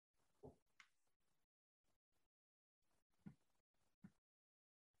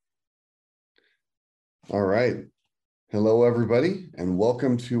All right. Hello, everybody, and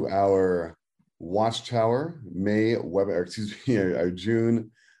welcome to our Watchtower May web, or excuse me, our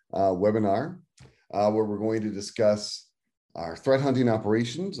June webinar, where we're going to discuss our threat hunting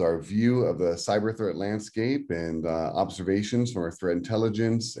operations, our view of the cyber threat landscape, and observations from our threat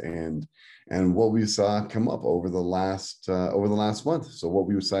intelligence, and what we saw come up over the last month. So, what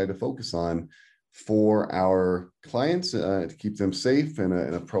we decided to focus on for our clients to keep them safe in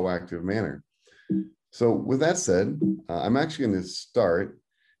a proactive manner. So with that said, I'm actually going to start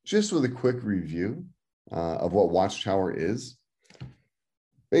just with a quick review of what Watchtower is.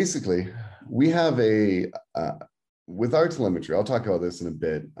 Basically, we have with our telemetry, I'll talk about this in a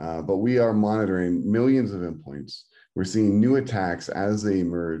bit, but we are monitoring millions of endpoints. We're seeing new attacks as they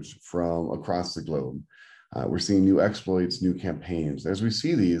emerge from across the globe. We're seeing new exploits, new campaigns. As we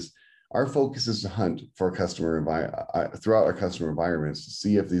see these, our focus is to hunt for throughout our customer environments to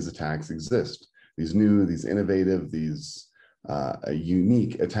see if these attacks exist. These new, these innovative, these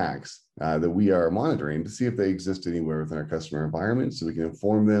unique attacks that we are monitoring to see if they exist anywhere within our customer environment so we can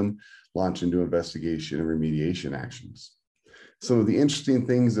inform them, launch into investigation and remediation actions. Some of the interesting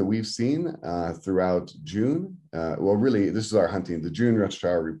things that we've seen throughout June, well, really, this is our hunting. The June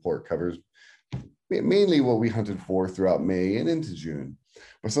Watchtower report covers mainly what we hunted for throughout May and into June.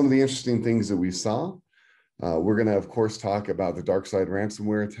 But some of the interesting things that we saw, we're going to, of course, talk about the DarkSide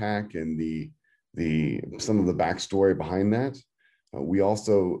ransomware attack and some of the backstory behind that. We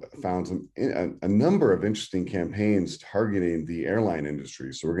also found a number of interesting campaigns targeting the airline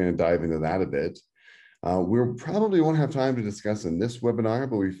industry. So we're going to dive into that a bit. We probably won't have time to discuss in this webinar,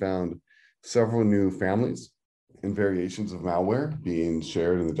 but we found several new families and variations of malware being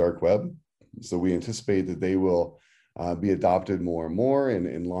shared in the dark web. So we anticipate that they will be adopted more and more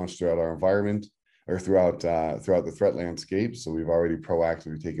and launched throughout our environment, or throughout the threat landscape. So we've already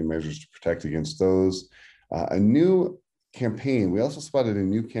proactively taken measures to protect against those. A new campaign, we also spotted a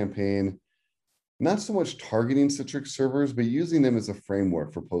new campaign, not so much targeting Citrix servers, but using them as a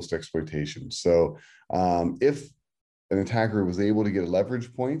framework for post-exploitation. So if an attacker was able to get a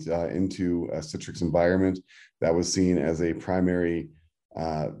leverage point into a Citrix environment, that was seen as a primary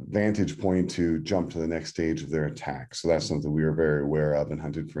vantage point to jump to the next stage of their attack. So that's something we were very aware of and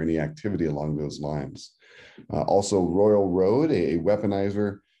hunted for any activity along those lines. Also, Royal Road, a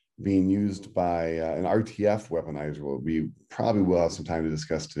weaponizer being used by an RTF weaponizer, what we probably will have some time to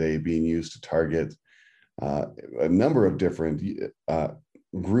discuss today, being used to target a number of different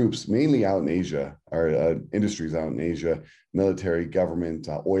groups, mainly out in Asia, or industries out in Asia, military, government,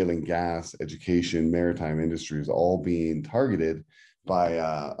 oil and gas, education, maritime industries, all being targeted by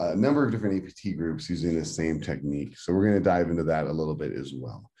a number of different APT groups using the same technique. So we're going to dive into that a little bit as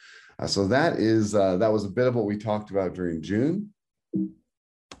well. So that was a bit of what we talked about during June.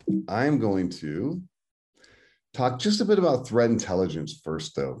 I'm going to talk just a bit about threat intelligence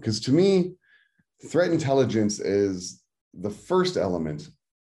first, though, because to me, threat intelligence is the first element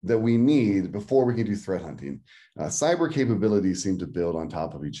that we need before we can do threat hunting. Cyber capabilities seem to build on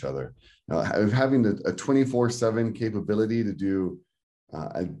top of each other. Having a 24/7 capability to do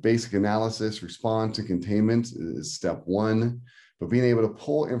a basic analysis, response, and containment is step one. But being able to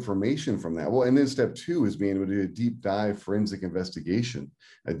pull information from that, well, and then step two is being able to do a deep dive forensic investigation,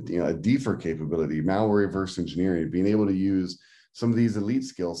 a DFIR capability, malware reverse engineering, being able to use some of these elite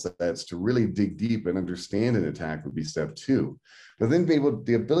skill sets to really dig deep and understand an attack would be step two. But then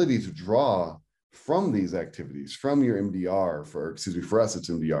the ability to draw from these activities, from your MDR, for us, it's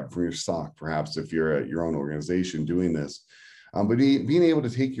MDR, from your SOC, perhaps if you're at your own organization doing this. But being able to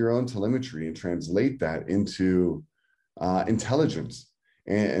take your own telemetry and translate that into intelligence.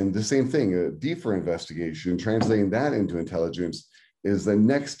 And the same thing, a DFIR investigation, translating that into intelligence is the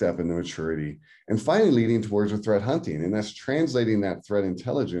next step in the maturity. And finally, leading towards a threat hunting. And that's translating that threat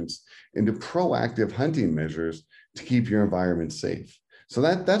intelligence into proactive hunting measures to keep your environment safe. So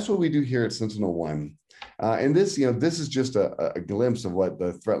that's what we do here at SentinelOne. And this is just a glimpse of what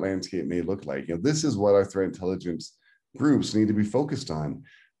the threat landscape may look like. This is what our threat intelligence groups need to be focused on.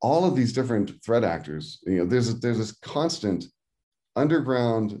 All of these different threat actors, there's this constant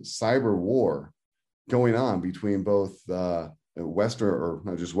underground cyber war going on between both Western, or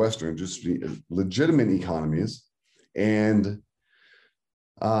not just Western, just legitimate economies and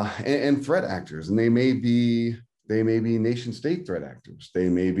threat actors. And they may be nation state threat actors. They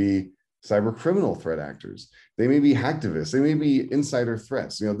may be cyber criminal threat actors. They may be hacktivists. They may be insider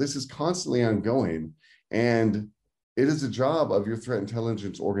threats. This is constantly ongoing, and it is the job of your threat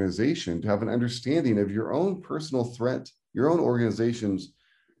intelligence organization to have an understanding of your own personal threat, your own organization's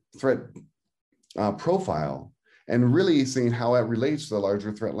threat profile, and really seeing how it relates to the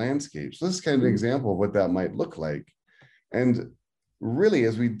larger threat landscape. So this is kind of an example of what that might look like. And really,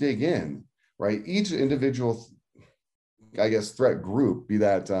 as we dig in, right, each individual, I guess, threat group, be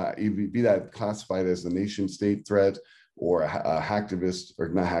that classified as a nation state threat or a hacktivist, or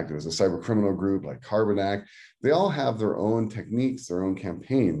not hacktivist, a cyber criminal group like Carbanak, they all have their own techniques, their own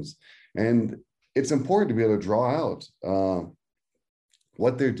campaigns. And it's important to be able to draw out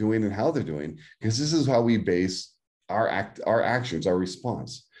what they're doing and how they're doing, because this is how we base our actions, our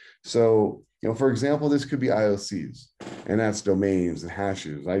response. So, for example, this could be IOCs, and that's domains and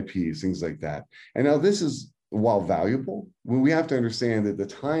hashes, IPs, things like that. And now this is, while valuable, we have to understand that the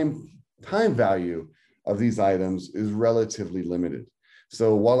time value of these items is relatively limited.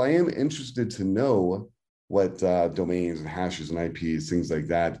 So while I am interested to know what domains and hashes and IPs, things like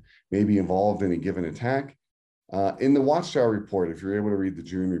that, may be involved in a given attack, in the Watchtower report, if you're able to read the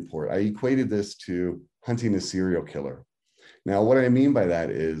June report, I equated this to hunting a serial killer. Now, what I mean by that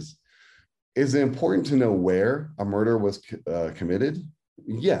is it important to know where a murder was committed?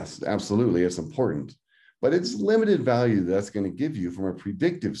 Yes, absolutely, it's important. But it's limited value that's going to give you from a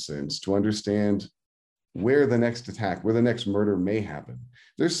predictive sense to understand where the next attack, where the next murder may happen.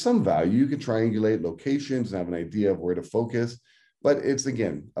 There's some value. You can triangulate locations and have an idea of where to focus, but it's,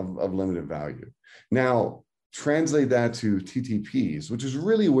 again, of limited value. Now, translate that to TTPs, which is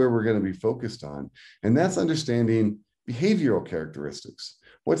really where we're going to be focused on, and that's understanding behavioral characteristics.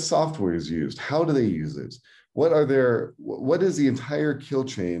 What software is used? How do they use it? What is the entire kill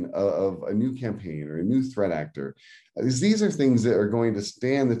chain of a new campaign or a new threat actor? These are things that are going to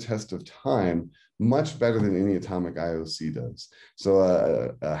stand the test of time much better than any atomic IOC does. So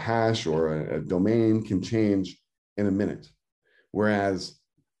a hash or a domain can change in a minute, whereas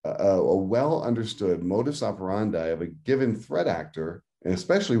a well-understood modus operandi of a given threat actor, and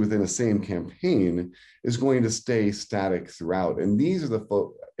especially within the same campaign, is going to stay static throughout. And these are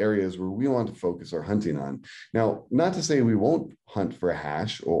the areas where we want to focus our hunting on. Now, not to say we won't hunt for a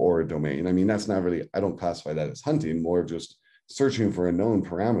hash or a domain. I mean, that's not really, I don't classify that as hunting, more of just searching for a known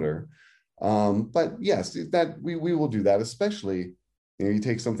parameter. But yes, that we will do that, especially, you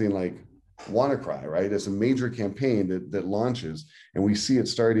take something like WannaCry, right? It's a major campaign that launches, and we see it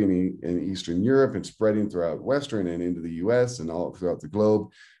starting in Eastern Europe and spreading throughout Western and into the US and all throughout the globe.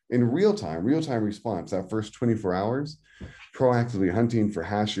 In real time response, that first 24 hours, proactively hunting for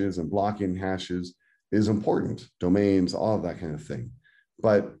hashes and blocking hashes is important, domains, all of that kind of thing.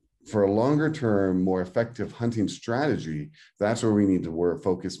 But for a longer term, more effective hunting strategy, that's where we need to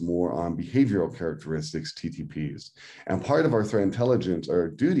focus more on behavioral characteristics, TTPs. And part of our threat intelligence, or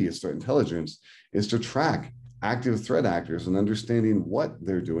duty as threat intelligence, is to track active threat actors and understanding what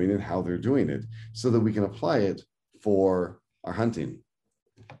they're doing and how they're doing it so that we can apply it for our hunting.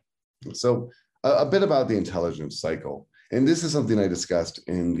 So a bit about the intelligence cycle. And this is something I discussed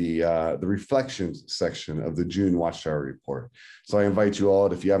in the reflections section of the June Watchtower report. So I invite you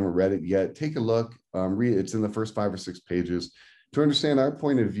all, if you haven't read it yet, take a look, read it. It's in the first 5 or 6 pages to understand our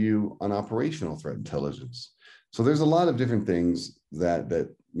point of view on operational threat intelligence. So there's a lot of different things that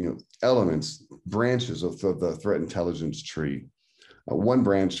elements, branches of the threat intelligence tree. One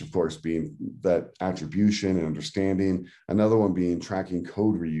branch, of course, being that attribution and understanding. Another one being tracking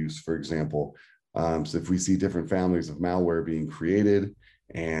code reuse, for example. So if we see different families of malware being created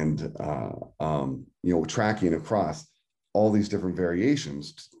and tracking across all these different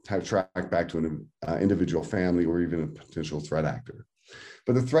variations to track back to an individual family or even a potential threat actor.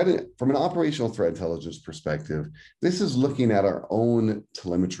 But the threat, from an operational threat intelligence perspective, this is looking at our own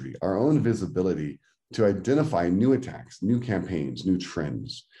telemetry, our own visibility to identify new attacks, new campaigns, new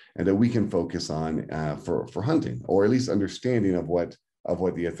trends, and that we can focus on for hunting, or at least understanding of what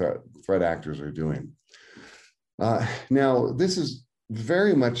the threat actors are doing. Now, this is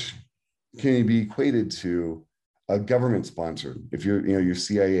very much can be equated to a government sponsored. If you're, your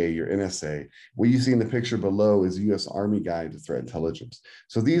CIA, your NSA, what you see in the picture below is U.S. Army Guide to Threat Intelligence.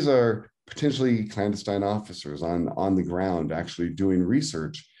 So these are potentially clandestine officers on the ground actually doing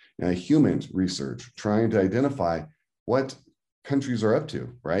research, human research, trying to identify what countries are up to,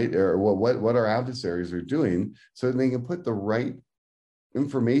 right? Or what our adversaries are doing so that they can put the right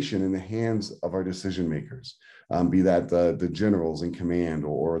information in the hands of our decision makers, be that the generals in command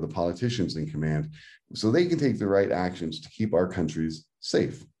or the politicians in command, so they can take the right actions to keep our countries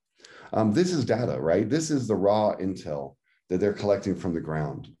safe. This is data, right? This is the raw intel that they're collecting from the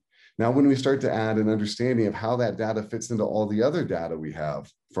ground. Now, when we start to add an understanding of how that data fits into all the other data we have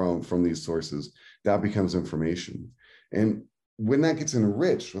from these sources, that becomes information. And when that gets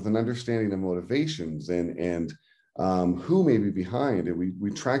enriched with an understanding of motivations and who may be behind, and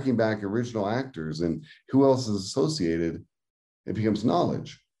we tracking back original actors and who else is associated, it becomes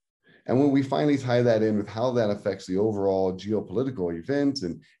knowledge. And when we finally tie that in with how that affects the overall geopolitical event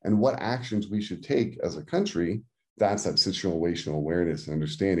and what actions we should take as a country, that's that situational awareness and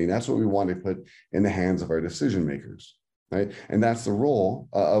understanding. That's what we want to put in the hands of our decision makers, right? And that's the role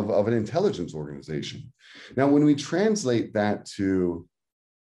of an intelligence organization. Now, when we translate that to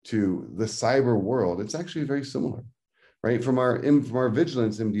the cyber world, it's actually very similar, right? From our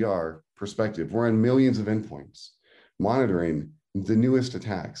vigilance MDR perspective, we're on millions of endpoints, monitoring the newest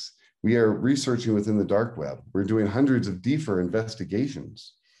attacks. We are researching within the dark web. We're doing hundreds of deeper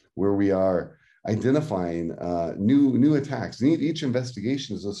investigations where we are identifying new attacks. And each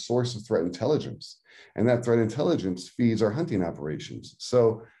investigation is a source of threat intelligence. And that threat intelligence feeds our hunting operations.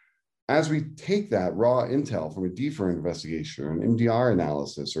 So as we take that raw intel from a deeper investigation, or an MDR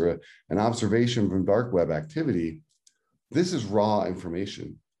analysis, or an observation from dark web activity, this is raw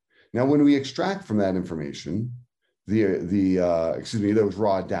information. Now, when we extract from that information, that was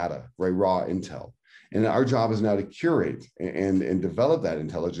raw data, right? Raw intel. And our job is now to curate and develop that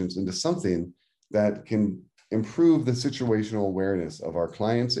intelligence into something that can improve the situational awareness of our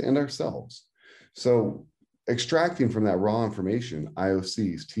clients and ourselves. So extracting from that raw information,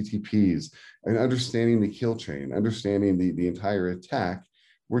 IOCs, TTPs, and understanding the kill chain, understanding the entire attack,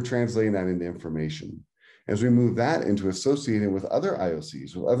 we're translating that into information. As we move that into associating with other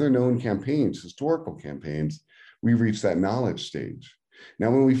IOCs, with other known campaigns, historical campaigns, we reach that knowledge stage. Now,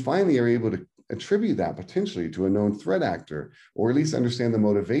 when we finally are able to attribute that potentially to a known threat actor, or at least understand the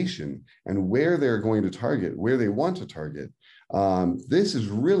motivation and where they're going to target, where they want to target, this is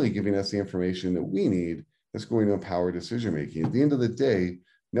really giving us the information that we need that's going to empower decision making. At the end of the day,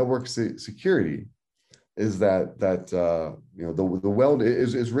 network security is the weld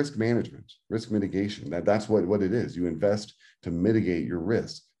is risk management, risk mitigation. That's what it is. You invest to mitigate your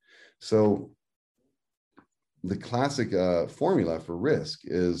risk. So the classic formula for risk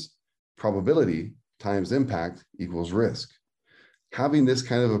is probability times impact equals risk. Having this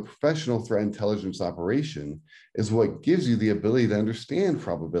kind of a professional threat intelligence operation is what gives you the ability to understand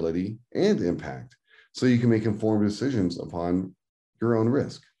probability and impact, so you can make informed decisions upon your own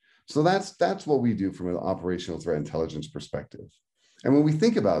risk. So that's what we do from an operational threat intelligence perspective. And when we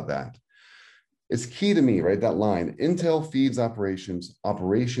think about that, it's key to me, right? That line, intel feeds operations,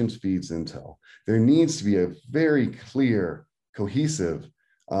 operations feeds intel. There needs to be a very clear, cohesive,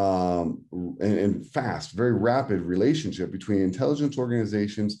 and fast, very rapid relationship between intelligence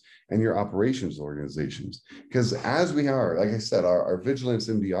organizations and your operations organizations. Because as we are, like I said, our vigilance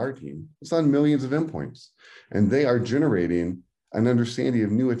MDR team, it's on millions of endpoints, and they are generating an understanding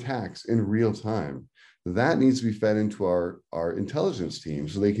of new attacks in real time. That needs to be fed into our intelligence team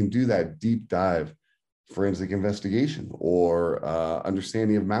so they can do that deep dive forensic investigation, or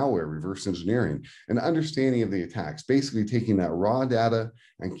understanding of malware, reverse engineering, and understanding of the attacks, basically taking that raw data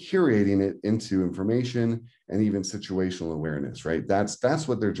and curating it into information and even situational awareness, right? That's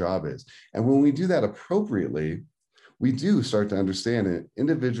what their job is. And when we do that appropriately, we do start to understand it,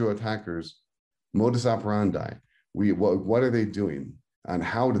 individual attackers' modus operandi. What are they doing? And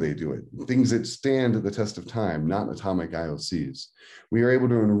how do they do it? Things that stand the test of time, not atomic IOCs. We are able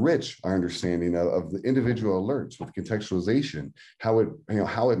to enrich our understanding of the individual alerts with contextualization, how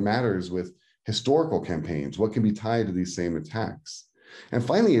it matters with historical campaigns, what can be tied to these same attacks. And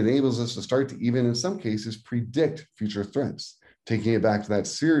finally, it enables us to start to even, in some cases, predict future threats. Taking it back to that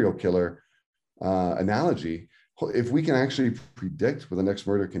serial killer analogy, if we can actually predict where the next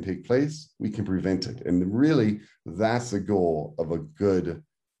murder can take place, we can prevent it. And really, that's the goal of a good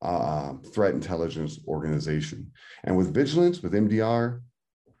threat intelligence organization. And with vigilance, with MDR,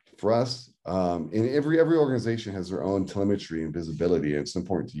 for us, and every organization has their own telemetry and visibility, and it's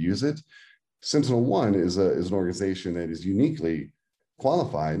important to use it. SentinelOne is an organization that is uniquely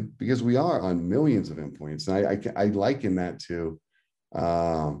qualified because we are on millions of endpoints. And I liken that to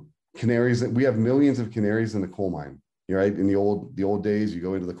canaries. We have millions of canaries in the coal mine. Right? In the old days, you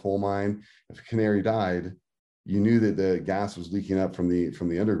go into the coal mine. If a canary died, you knew that the gas was leaking up from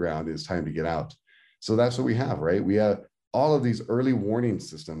the underground. It's time to get out. So that's what we have, right? We have all of these early warning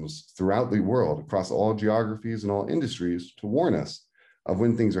systems throughout the world, across all geographies and all industries, to warn us of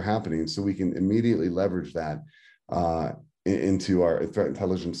when things are happening, so we can immediately leverage that into our threat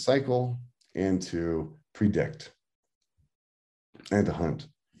intelligence cycle and to predict and to hunt.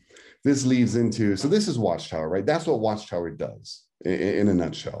 This leads into, so this is Watchtower, right? That's what Watchtower does in a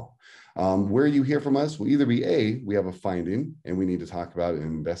nutshell. Where you hear from us will either be A, we have a finding and we need to talk about it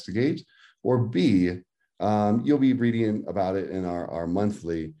and investigate, or B, you'll be reading about it in our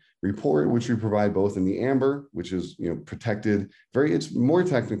monthly report, which we provide both in the amber, which is protected, it's more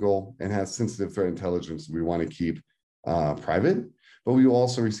technical and has sensitive threat intelligence we want to keep private. But we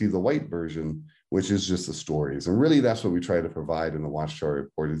also receive the white version, which is just the stories. And really, that's what we try to provide in the Watchtower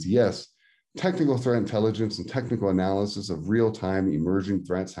report is, yes, technical threat intelligence and technical analysis of real-time emerging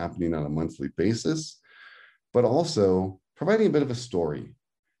threats happening on a monthly basis, but also providing a bit of a story.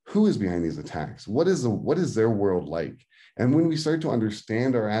 Who is behind these attacks? What is their world like? And when we start to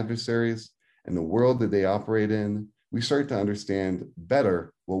understand our adversaries and the world that they operate in, we start to understand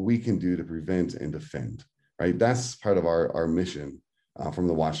better what we can do to prevent and defend, right? That's part of our mission from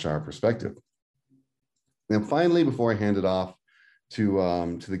the Watchtower perspective. And finally, before I hand it off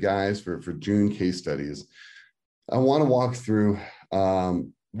to the guys for June case studies, I want to walk through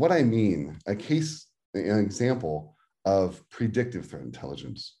what I mean, an example of predictive threat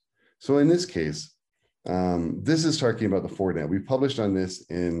intelligence. So in this case, this is talking about the Fortinet. We published on this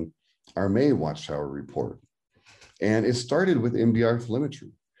in our May Watchtower report. And it started with MDR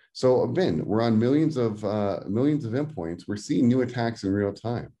telemetry. So again, we're on millions of endpoints. We're seeing new attacks in real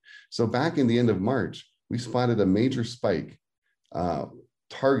time. So back in the end of March, we spotted a major spike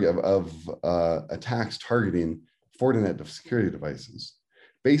target of attacks targeting Fortinet security devices.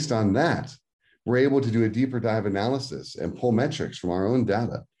 Based on that, we're able to do a deeper dive analysis and pull metrics from our own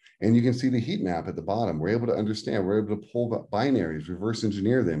data. And you can see the heat map at the bottom. We're able to understand, we're able to pull binaries, reverse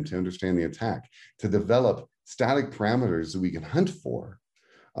engineer them to understand the attack, to develop static parameters that we can hunt for,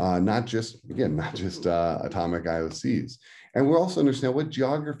 not just atomic IOCs. And we'll also understand what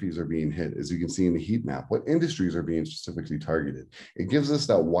geographies are being hit, as you can see in the heat map, what industries are being specifically targeted. It gives us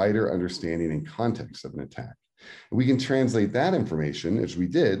that wider understanding and context of an attack. And we can translate that information, as we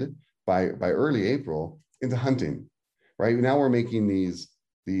did by early April, into hunting, right? Now we're making these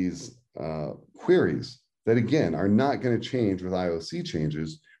queries that, again, are not going to change with IOC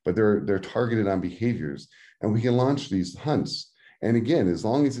changes, but they're targeted on behaviors. And we can launch these hunts. And again, as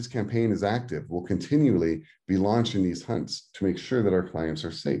long as this campaign is active, we'll continually be launching these hunts to make sure that our clients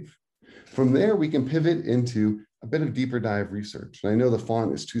are safe. From there, we can pivot into a bit of deeper dive research. And I know the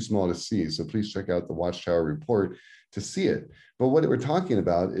font is too small to see, so please check out the Watchtower report to see it. But what we're talking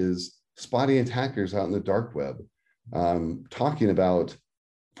about is spotting attackers out in the dark web, talking about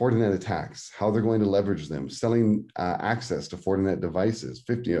Fortinet attacks, how they're going to leverage them, selling access to Fortinet devices.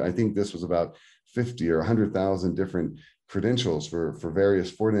 I think this was about 50 or 100,000 different credentials for various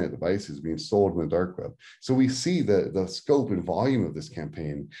Fortinet devices being sold in the dark web. So we see the scope and volume of this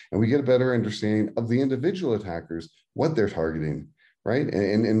campaign, and we get a better understanding of the individual attackers, what they're targeting, right?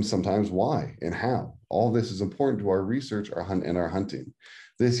 And sometimes why and how. All this is important to our research, our hunting.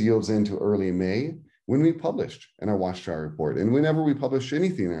 This yields into early May, when we published in our Watchtower report. And whenever we publish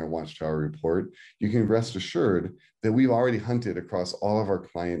anything in our Watchtower report, you can rest assured that we've already hunted across all of our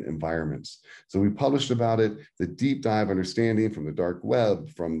client environments. So we published about it, the deep dive understanding from the dark web,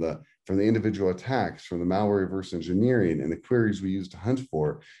 from the individual attacks, from the malware reverse engineering, and the queries we use to hunt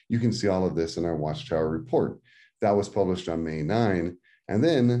for. You can see all of this in our Watchtower report. That was published on May 9. And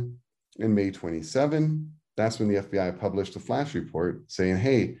then in May 27, that's when the FBI published a flash report saying,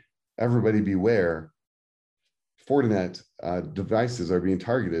 hey, everybody beware, Fortinet devices are being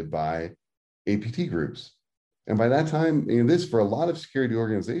targeted by APT groups. And by that time, this for a lot of security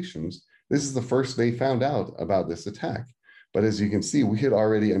organizations, this is the first they found out about this attack. But as you can see, we had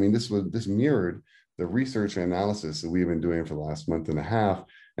already, this mirrored the research and analysis that we've been doing for the last month and a half.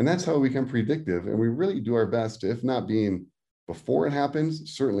 And that's how we become predictive. And we really do our best to, if not being before it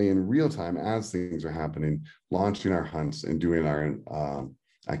happens, certainly in real time as things are happening, launching our hunts and doing our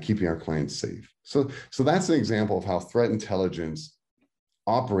keeping our clients safe. So that's an example of how threat intelligence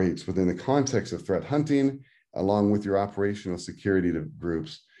operates within the context of threat hunting, along with your operational security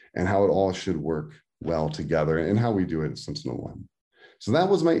groups, and how it all should work well together, and how we do it at SentinelOne. So that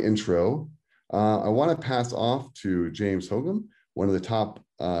was my intro. I want to pass off to James Hogum. One of the top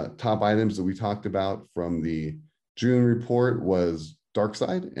items that we talked about from the June report was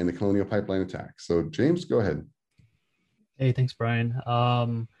DarkSide and the Colonial Pipeline attack. So James, go ahead. Hey, thanks, Brian.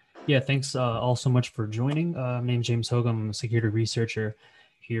 Yeah, thanks all so much for joining. My name is James Hogum. I'm a security researcher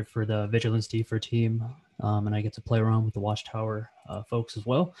here for the Vigilance D4 team, and I get to play around with the Watchtower folks as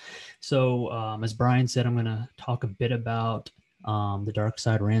well. So as Brian said, I'm going to talk a bit about the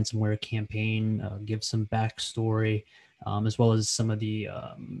DarkSide ransomware campaign, give some backstory, as well as some of the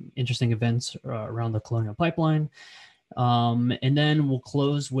interesting events around the Colonial Pipeline. And then we'll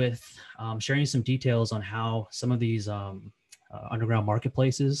close with sharing some details on how some of these underground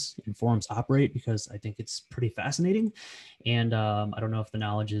marketplaces and forums operate, because I think it's pretty fascinating. And I don't know if the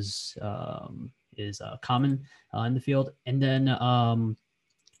knowledge is common in the field. And then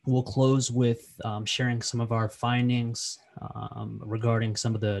We'll close with sharing some of our findings regarding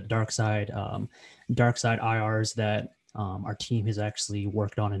some of the dark side IRs that our team has actually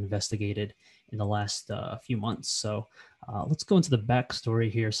worked on and investigated in the last few months. So let's go into the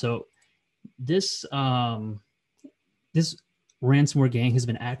backstory here. So this this ransomware gang has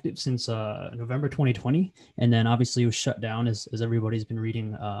been active since November 2020, and then obviously it was shut down, as everybody's been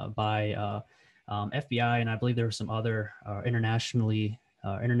reading, by FBI, and I believe there were some other international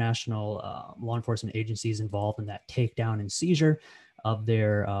law enforcement agencies involved in that takedown and seizure of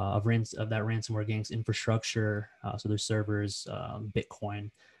their of that ransomware gang's infrastructure, so their servers, Bitcoin,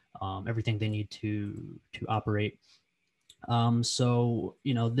 everything they need to operate. So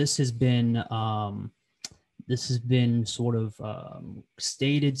this has been sort of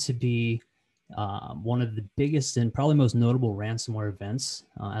stated to be one of the biggest and probably most notable ransomware events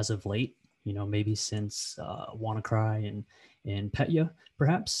as of late, maybe since WannaCry and Petya,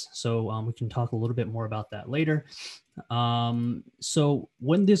 perhaps. So we can talk a little bit more about that later. So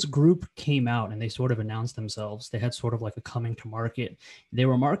when this group came out and they sort of announced themselves, they had sort of like a coming to market. They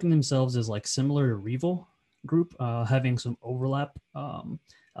were marketing themselves as like similar to Revil Group, having some overlap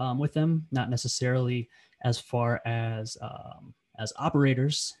with them, not necessarily as far as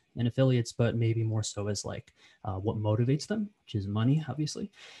operators and affiliates, but maybe more so as like what motivates them, which is money, obviously.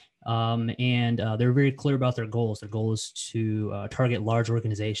 And they're very clear about their goals. Their goal is to target large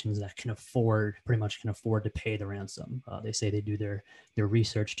organizations that pretty much can afford to pay the ransom. They say they do their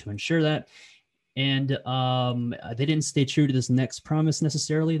research to ensure that. And they didn't stay true to this next promise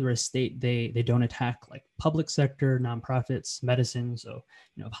necessarily. They don't attack like public sector, nonprofits, medicine, so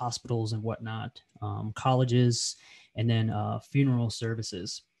hospitals and whatnot, colleges, and then funeral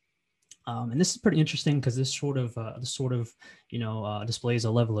services. And this is pretty interesting because this sort of displays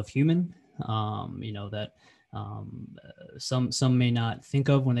a level of human, that some may not think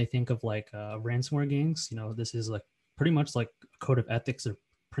of when they think of like ransomware gangs. This is like pretty much like a code of ethics or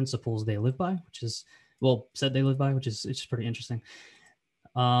principles they live by, which is said they live by, which is it's pretty interesting.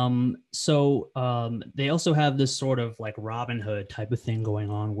 So they also have this sort of like Robin Hood type of thing going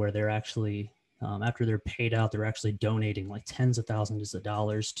on where they're actually after they're paid out, they're actually donating like tens of thousands of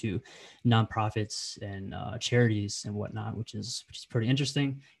dollars to nonprofits and charities and whatnot, which is pretty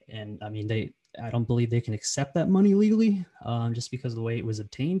interesting. And I mean, I don't believe they can accept that money legally, just because of the way it was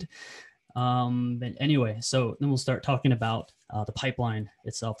obtained. But anyway, so then we'll start talking about the pipeline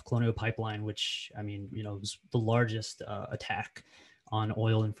itself, the Colonial Pipeline, which I mean, was the largest attack on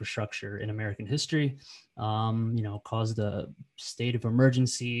oil infrastructure in American history. Caused a state of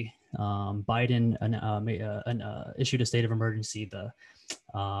emergency. Biden issued a state of emergency.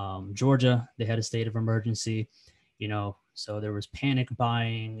 Georgia, they had a state of emergency. So there was panic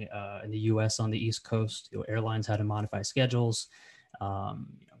buying in the U.S. on the East Coast. Airlines had to modify schedules.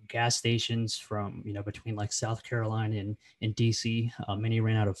 Gas stations from between like South Carolina and DC, many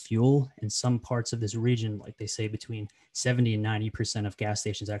ran out of fuel. In some parts of this region, like they say, between 70 and 90% of gas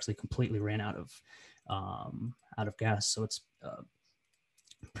stations actually completely ran out of gas. So it's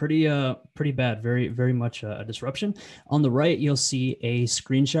pretty bad, very very much a disruption. On the right, you'll see a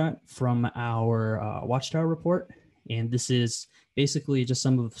screenshot from our Watchtower report, and this is basically just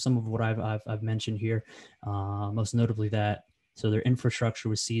some of what I've mentioned here, most notably that. So their infrastructure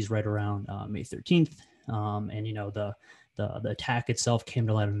was seized right around May 13th. And, the attack itself came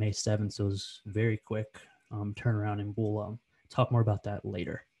to light on May 7th. So it was very quick turnaround, and we'll talk more about that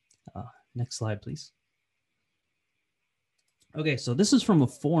later. Next slide, please. Okay, so this is from a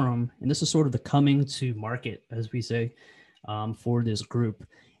forum, and this is sort of the coming to market, as we say, for this group.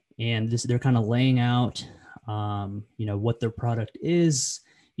 And they're kind of laying out, what their product is,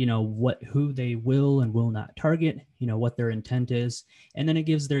 who they will and will not target, what their intent is. And then it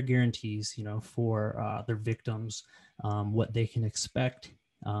gives their guarantees, for their victims, what they can expect,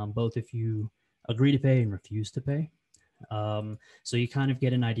 both if you agree to pay and refuse to pay. So you kind of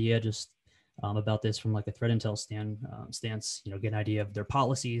get an idea just about this from like a threat intel stance, get an idea of their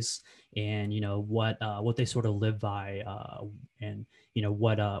policies and, what they sort of live by, and,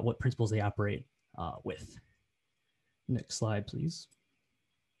 what principles they operate with. Next slide, please.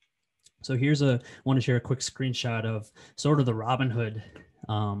 So want to share a quick screenshot of sort of the Robin Hood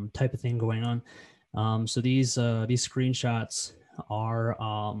type of thing going on. So these screenshots are,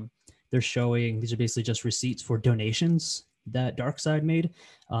 they're showing, these are basically just receipts for donations that DarkSide made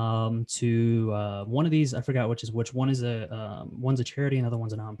to one of these. I forgot which one is one's a charity, another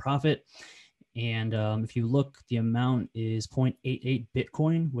one's a nonprofit. And if you look, the amount is 0.88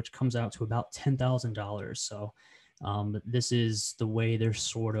 Bitcoin, which comes out to about $10,000. So this is the way they're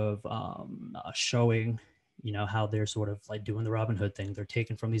sort of showing, how they're sort of like doing the Robin Hood thing. They're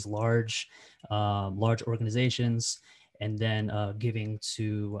taking from these large organizations and then giving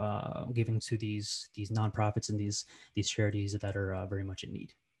to these nonprofits and these charities that are very much in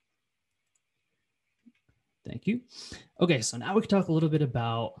need. Thank you. Okay, so now we can talk a little bit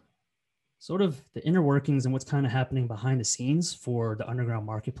about sort of the inner workings and what's kind of happening behind the scenes for the underground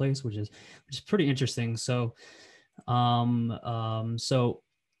marketplace, which is pretty interesting. So, so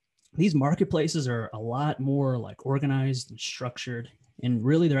these marketplaces are a lot more like organized and structured, and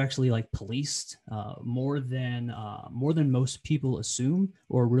really they're actually like policed more than most people assume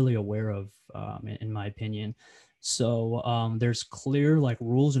or really aware of, in my opinion. So there's clear like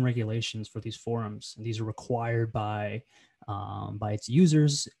rules and regulations for these forums, and these are required by its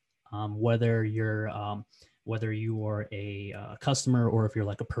users, whether you are a customer or if you're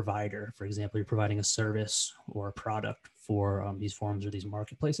like a provider. For example, you're providing a service or a product for these forums or these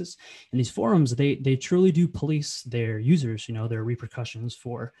marketplaces. And these forums, they truly do police their users. There are repercussions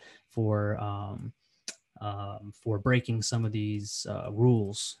for breaking some of these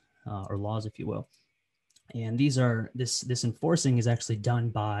rules or laws, if you will. And this enforcing is actually done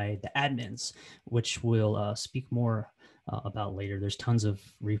by the admins, which we'll speak more about later. There's tons of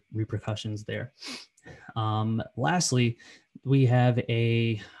repercussions there. Lastly, we have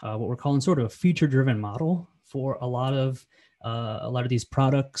what we're calling sort of a feature-driven model for a lot of these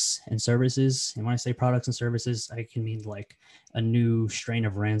products and services. And when I say products and services, I can mean like a new strain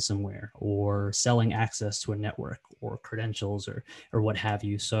of ransomware or selling access to a network or credentials or what have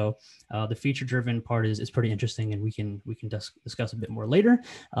you. So the feature-driven part is pretty interesting, and we can discuss a bit more later.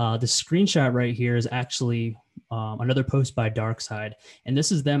 The screenshot right here is actually another post by DarkSide, and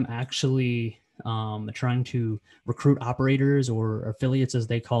this is them actually trying to recruit operators or affiliates, as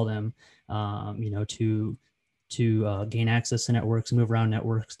they call them, to gain access to networks, move around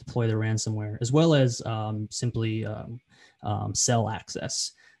networks, deploy their ransomware, as well as simply sell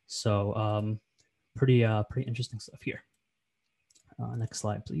access. So pretty interesting stuff here. Next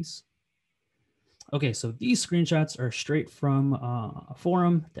slide, please. Okay, so these screenshots are straight from a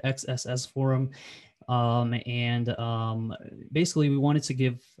forum, the XSS forum. Basically we wanted to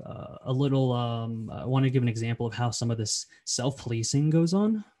give I want to give an example of how some of this self-policing goes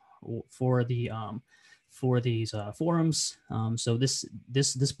on for these forums. So this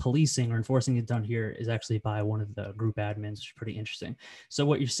policing or enforcing is done here is actually by one of the group admins, which is pretty interesting. So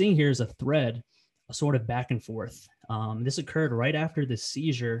what you're seeing here is a thread, a sort of back and forth. This occurred right after the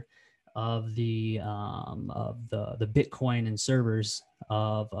seizure of the Bitcoin and servers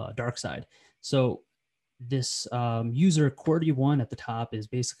of DarkSide. So this user QWERTY1 at the top is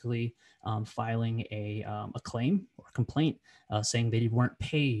basically filing a claim or complaint saying they weren't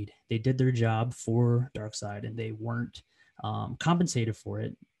paid. They did their job for DarkSide and they weren't compensated for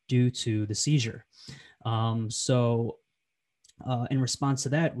it due to the seizure. So in response to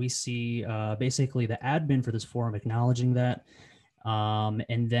that, we see basically the admin for this forum acknowledging that,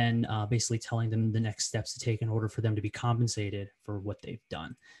 and then basically telling them the next steps to take in order for them to be compensated for what they've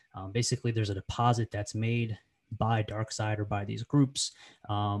done. Basically, there's a deposit that's made by DarkSide or by these groups.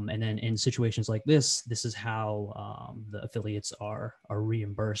 And then in situations like this is how the affiliates are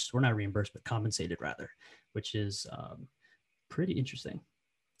reimbursed. We're not reimbursed, but compensated rather, which is pretty interesting.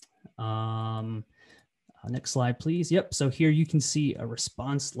 Next slide, please. Yep. So here you can see a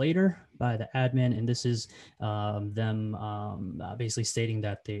response later by the admin, and this is them basically stating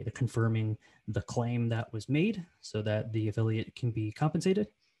that they're confirming the claim that was made so that the affiliate can be compensated.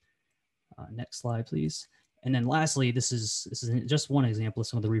 Next slide, please. And then lastly, this is just one example of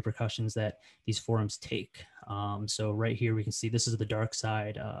some of the repercussions that these forums take. So right here, we can see this is the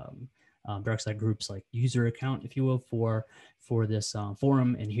DarkSide groups like user account, if you will, for this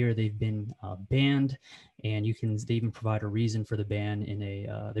forum. And here they've been banned, and they even provide a reason for the ban in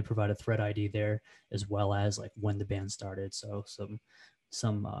they provide a thread ID there, as well as like when the ban started. So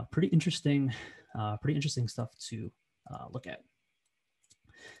some pretty interesting stuff to look at.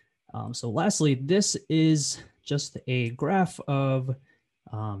 So lastly, this is just a graph of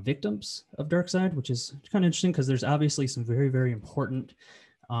victims of DarkSide, which is kind of interesting because there's obviously some very, very important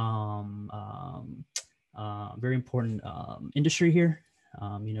industry here.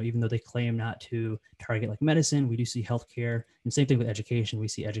 Even though they claim not to target like medicine, we do see healthcare, and same thing with education. We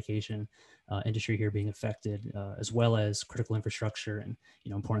see education industry here being affected, as well as critical infrastructure and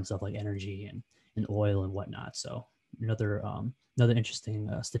important stuff like energy and oil and whatnot. So another interesting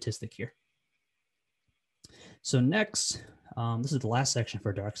statistic here. So next, this is the last section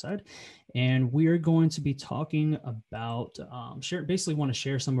for DarkSide, and we are going to be talking about basically want to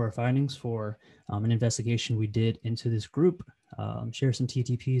share some of our findings for an investigation we did into this group, share some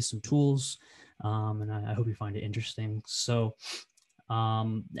TTPs, some tools, and I hope you find it interesting. So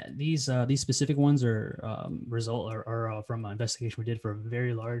these specific ones are from an investigation we did for a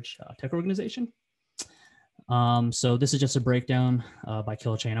very large tech organization. So this is just a breakdown by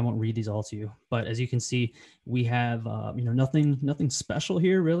kill chain. I won't read these all to you, but as you can see, we have nothing special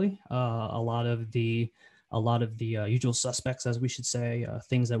here really. A lot of the usual suspects, as we should say,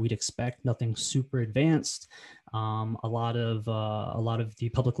 things that we'd expect. Nothing super advanced. A lot of the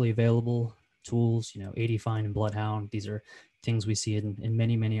publicly available tools, ADFind and Bloodhound. These are things we see in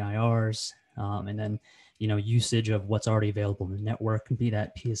many IRs, and then usage of what's already available in the network, be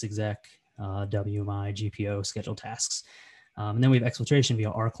that PSExec, WMI, GPO, scheduled tasks. And then we have exfiltration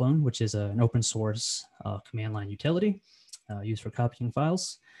via rclone, which is an open source command line utility used for copying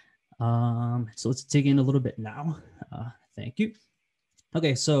files. So let's dig in a little bit now. Thank you.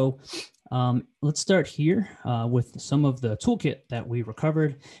 Okay, so let's start here with some of the toolkit that we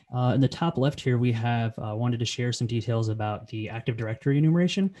recovered. In the top left here, we have wanted to share some details about the Active Directory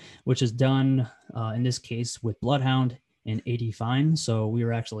enumeration, which is done in this case with Bloodhound and ADFind. So we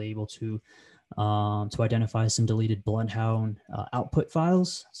were actually able to identify some deleted Bloodhound output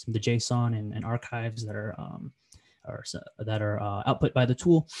files, some of the JSON and archives that are output by the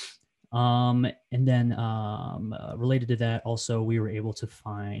tool. And then related to that, also we were able to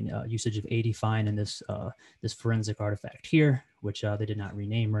find usage of ADFind in this forensic artifact here, which they did not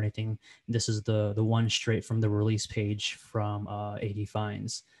rename or anything. This is the one straight from the release page from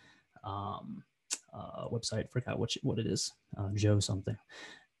ADFind's website. Forgot what it is, Joe something.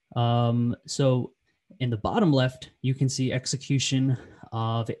 So in the bottom left, you can see execution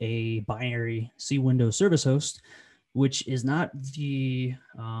of a binary C Windows service host, which is not the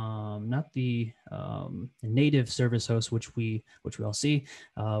native service host, which we all see,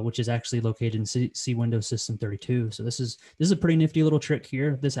 which is actually located in C Windows System 32. So this is a pretty nifty little trick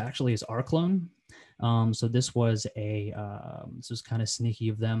here. This actually is rclone. So this was kind of sneaky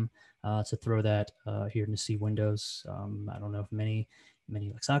of them to throw that here into C Windows. I don't know if many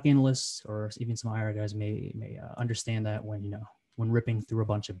SOC analysts or even some IR guys may understand that when ripping through a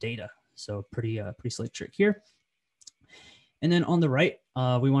bunch of data. So pretty slick trick here. And then on the right,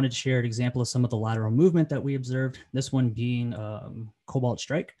 we wanted to share an example of some of the lateral movement that we observed. This one being Cobalt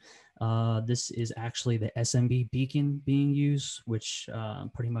Strike. This is actually the SMB beacon being used, which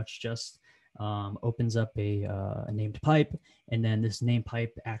pretty much just opens up a named pipe. And then this named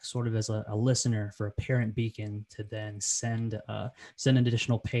pipe acts sort of as a listener for a parent beacon to then send an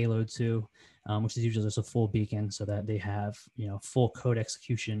additional payload to, which is usually just a full beacon, so that they have full code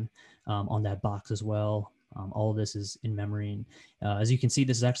execution on that box as well. All of this is in memory. And, as you can see,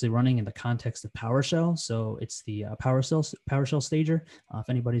 this is actually running in the context of PowerShell. So it's the PowerShell stager, if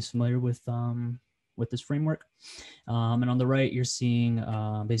anybody's familiar with this framework. And on the right, you're seeing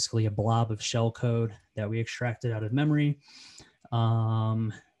basically a blob of shell code that we extracted out of memory.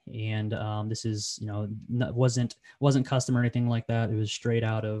 This is, wasn't custom or anything like that. It was straight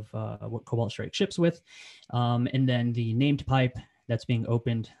out of what Cobalt Strike ships with. And then the named pipe that's being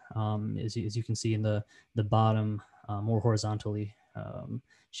opened, as you can see in the bottom, more horizontally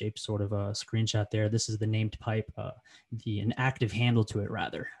shaped sort of a screenshot there. This is the named pipe, an active handle to it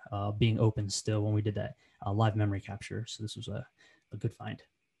rather, being open still when we did that live memory capture. So this was a good find.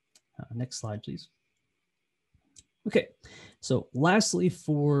 Next slide, please. Okay, so lastly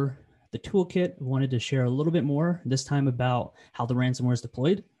for the toolkit, I wanted to share a little bit more, this time about how the ransomware is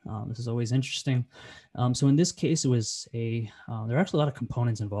deployed. This is always interesting. So in this case, it was there are actually a lot of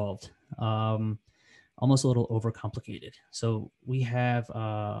components involved, almost a little overcomplicated. So we have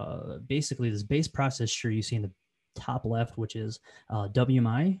basically this base process tree you see in the top left, which is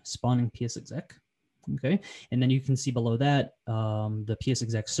WMI spawning PSExec. Okay, and then you can see below that the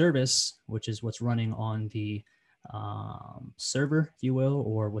PSExec service, which is what's running on the server, if you will,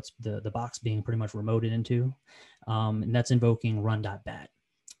 or what's the box being pretty much remoted into, and that's invoking run.bat.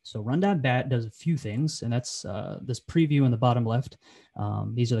 So run.bat does a few things, and that's this preview in the bottom left.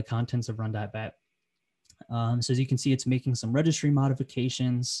 These are the contents of run.bat. So as you can see, it's making some registry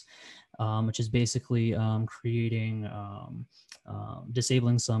modifications, which is basically creating,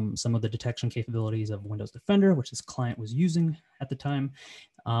 disabling some of the detection capabilities of Windows Defender, which this client was using at the time.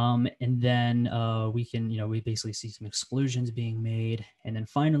 And then we basically see some exclusions being made. And then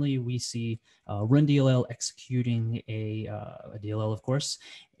finally, we see run.dll executing a DLL, of course,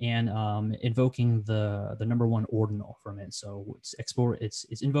 and invoking the #1 ordinal from it. So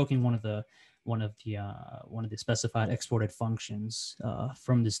it's invoking one of the specified exported functions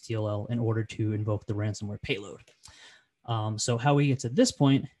from this DLL in order to invoke the ransomware payload. So how we get to this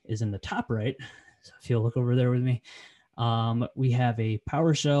point is in the top right. So if you'll look over there with me, We have a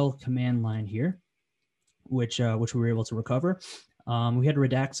PowerShell command line here, which we were able to recover. We had to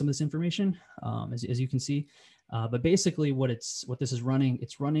redact some of this information, as you can see. But basically, what this is running,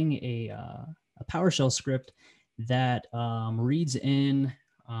 it's running a PowerShell script that reads in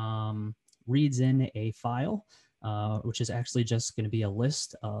a file, which is actually just going to be a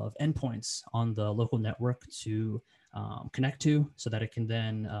list of endpoints on the local network to connect to, so that it can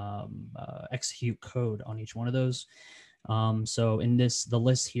then execute code on each one of those. So the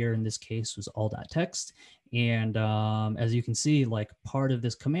list here in this case was all.txt. And as you can see, like part of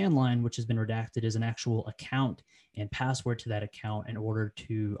this command line, which has been redacted, is an actual account and password to that account in order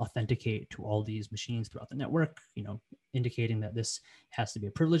to authenticate to all these machines throughout the network, indicating that this has to be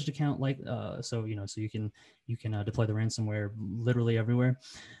a privileged account, so you can deploy the ransomware literally everywhere.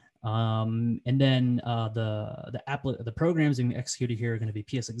 And then the programs being executed here are going to be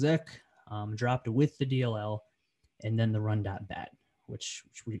psexec, dropped with the DLL, and then the run.bat, which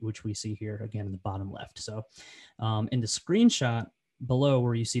we see here again in the bottom left. So in the screenshot below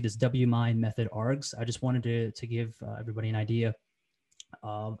where you see this wmi method args, I just wanted to give everybody an idea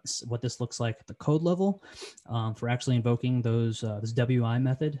of what this looks like at the code level for actually invoking this WI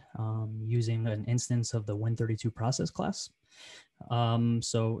method using an instance of the Win32 process class.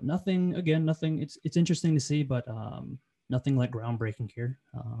 So nothing, it's interesting to see, but nothing like groundbreaking here.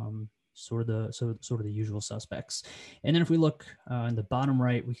 Sort of the usual suspects. And then if we look in the bottom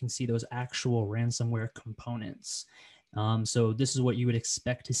right, we can see those actual ransomware components. So this is what you would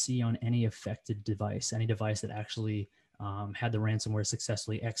expect to see on any affected device, any device that actually had the ransomware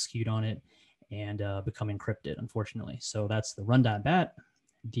successfully execute on it and become encrypted, unfortunately. So that's the run.bat,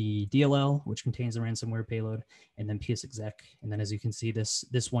 the DLL, which contains the ransomware payload, and then psexec. And then as you can see,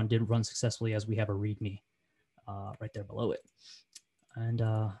 this one did run successfully, as we have a README right there below it. And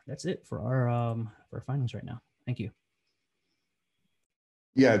that's it for our findings right now. Thank you.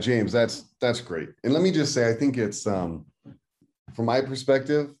 Yeah, James, that's great. And let me just say, I think it's from my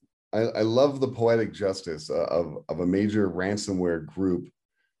perspective, I love the poetic justice of a major ransomware group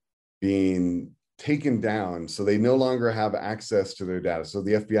being taken down, so they no longer have access to their data. So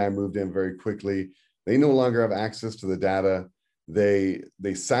the FBI moved in very quickly. They no longer have access to the data. They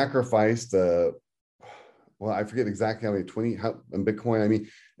sacrificed well, I forget exactly how many, 20 in Bitcoin. I mean,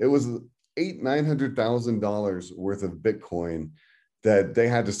 it was $900,000 worth of Bitcoin that they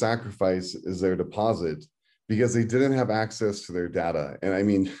had to sacrifice as their deposit because they didn't have access to their data. And I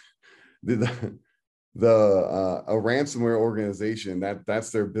mean, a ransomware organization,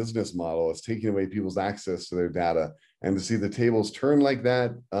 that's their business model, is taking away people's access to their data. And to see the tables turn like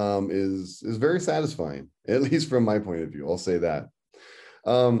that is very satisfying, at least from my point of view. I'll say that.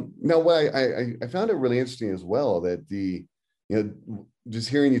 Now, what I found it really interesting as well, that just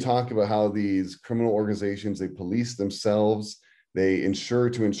hearing you talk about how these criminal organizations, they police themselves, they ensure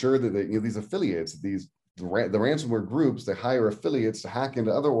that these affiliates, the ransomware groups, they hire affiliates to hack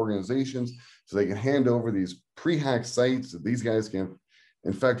into other organizations so they can hand over these pre-hacked sites that these guys can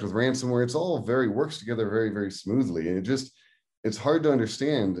infect with ransomware. It's all works together very, very smoothly. And it's hard to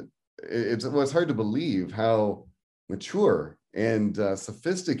understand. It's hard to believe how mature and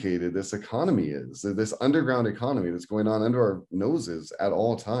sophisticated this economy is, this underground economy that's going on under our noses at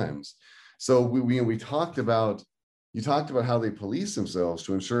all times. So we talked about, you talked about how they police themselves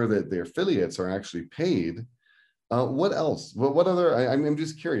to ensure that their affiliates are actually paid. What else? What other? I'm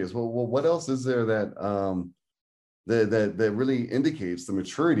just curious. Well, what else is there that that really indicates the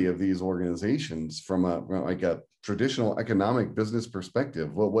maturity of these organizations from a traditional economic business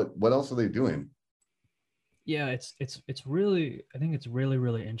perspective? What else are they doing? Yeah, it's really, I think it's really,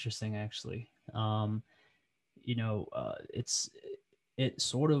 really interesting, actually. It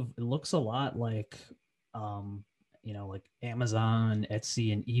looks a lot like like Amazon,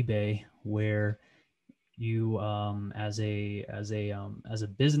 Etsy, and eBay, where you as a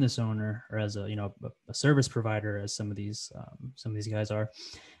business owner, or as a service provider, as some of these guys are,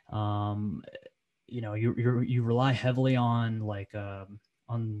 you rely heavily on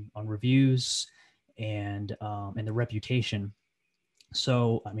on reviews and the reputation.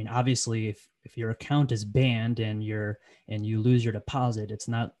 So I mean, obviously, if your account is banned and you lose your deposit, it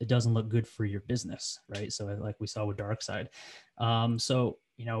doesn't look good for your business, right? So like we saw with DarkSide. So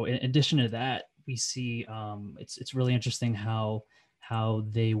in addition to that, we see it's really interesting how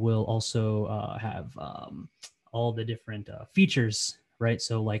they will also have all the different features, right?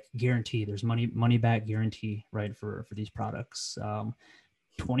 So like guarantee, there's money back guarantee, right, for these products.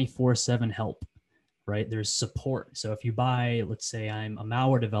 24/7 help, right? There's support. So if you buy, let's say I'm a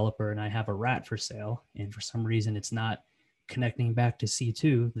malware developer and I have a rat for sale, and for some reason it's not connecting back to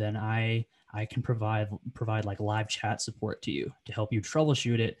C2, then I can provide like live chat support to you to help you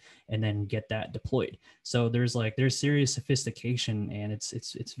troubleshoot it and then get that deployed. So there's serious sophistication, and it's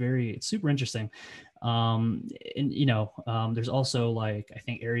super interesting. And there's also like, I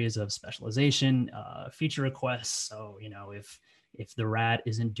think, areas of specialization, feature requests. So if the RAT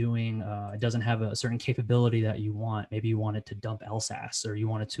isn't doing, it doesn't have a certain capability that you want, maybe you want it to dump LSAS, or you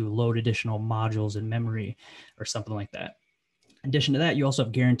want it to load additional modules in memory or something like that. In addition to that, you also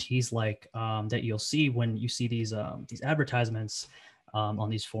have guarantees like that you'll see when you see these advertisements on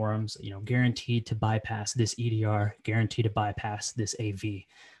these forums, guaranteed to bypass this EDR, guaranteed to bypass this AV,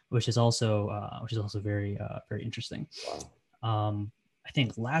 which is also very very interesting. I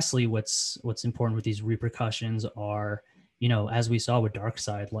think lastly, what's important with these repercussions are, as we saw with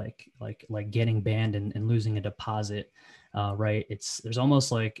DarkSide, like getting banned and losing a deposit, right? There's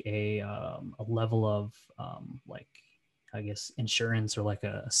almost like a level of like, I guess, insurance or like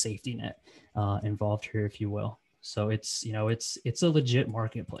a safety net involved here, if you will. So it's a legit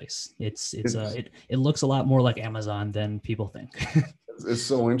marketplace. It looks a lot more like Amazon than people think. It's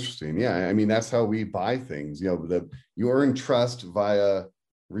so interesting. Yeah, I mean, that's how we buy things. You earn trust via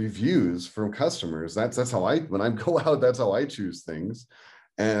reviews from customers. That's how when I go out, that's how I choose things.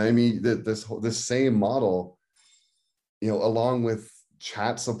 And I mean, this same model, along with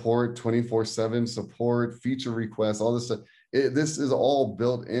chat support, 24/7 support, feature requests, all this stuff. This is all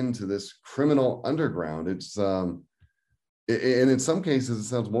built into this criminal underground. It's and in some cases, it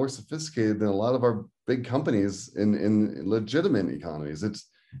sounds more sophisticated than a lot of our big companies in legitimate economies.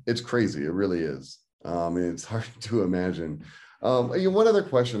 It's crazy. It really is. And it's hard to imagine. One other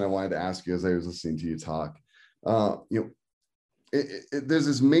question I wanted to ask you as I was listening to you talk. There's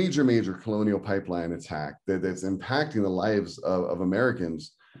this major colonial pipeline attack that's impacting the lives of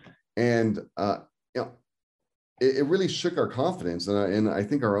Americans, and it really shook our confidence, and I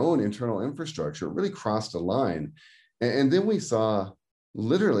think our own internal infrastructure really crossed a line. And then we saw,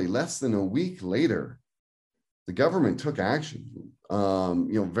 literally less than a week later, the government took action,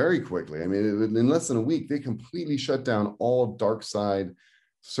 very quickly. I mean, in less than a week, they completely shut down all DarkSide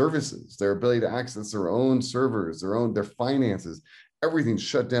services, their ability to access their own servers, their finances, everything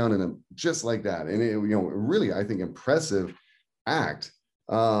shut down in just like that. And it, really, I think, impressive act.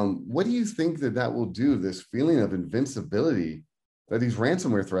 What do you think that will do, this feeling of invincibility that these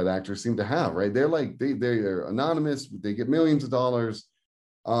ransomware threat actors seem to have, right? They're anonymous, they get millions of dollars.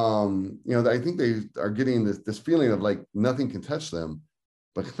 I think they are getting this feeling of like nothing can touch them,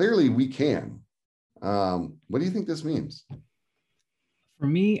 but clearly we can. What do you think this means? For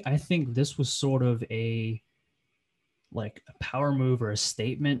me, I think this was sort of a power move or a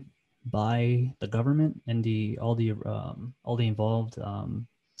statement by the government and all the involved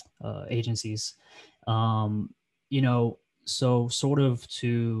agencies. So sort of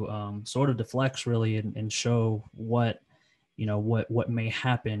to deflect really and show what may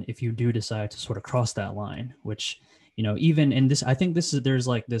happen if you do decide to sort of cross that line, which even in this, I think there's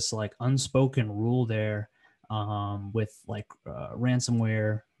this unspoken rule there with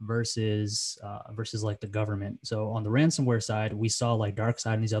ransomware versus like the government. So on the ransomware side, we saw like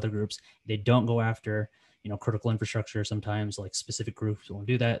DarkSide and these other groups, they don't go after critical infrastructure. Sometimes like specific groups won't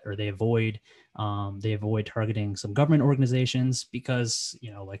do that, or they avoid targeting some government organizations because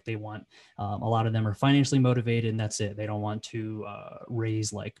like they want, a lot of them are financially motivated, and that's it. They don't want to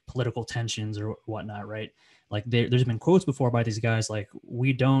raise like political tensions or whatnot, right? Like there's been quotes before by these guys like,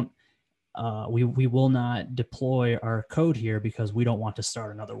 we will not deploy our code here because we don't want to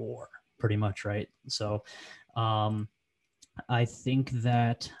start another war, pretty much, right? So I think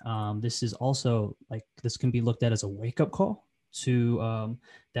that this is also this can be looked at as a wake-up call to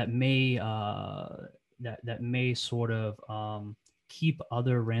that may sort of keep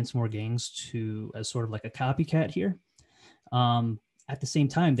other ransomware gangs to as sort of like a copycat here. At the same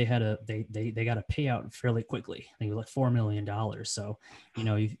time, they got a payout fairly quickly. I think it was like $4 million. So,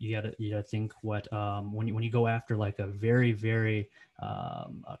 you gotta think what when you go after like a very, very a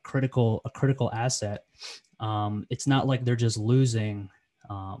critical asset, it's not like they're just losing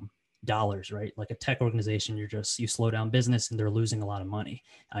dollars, right? Like a tech organization, you slow down business and they're losing a lot of money.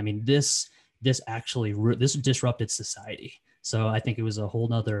 I mean, this disrupted society. So I think it was a whole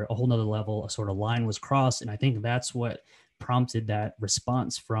nother level. A sort of line was crossed, and I think that's what prompted that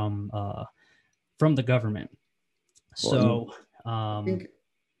response from the government. So I think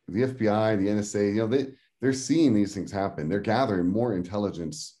the FBI, the NSA, they're seeing these things happen. They're gathering more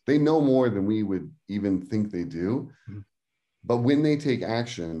intelligence. They know more than we would even think they do. Mm-hmm. But when they take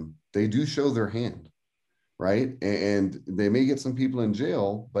action, they do show their hand, right? And they may get some people in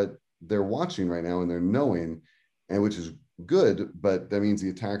jail, but they're watching right now and they're knowing, and which is good, but that means the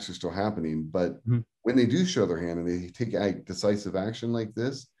attacks are still happening. But when they do show their hand and they take decisive action like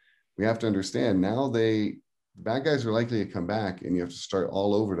this, we have to understand now the bad guys are likely to come back, and you have to start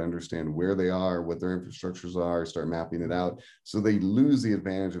all over to understand where they are, what their infrastructures are, start mapping it out. So they lose the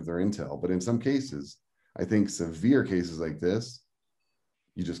advantage of their intel. But in some cases, I think severe cases like this,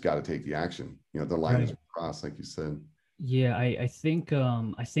 you just got to take the action. The line is crossed, like you said. Yeah, I think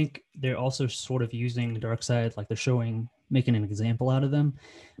they're also sort of using DarkSide, like they're making an example out of them.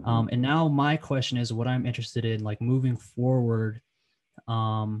 And now my question is, what I'm interested in, like moving forward,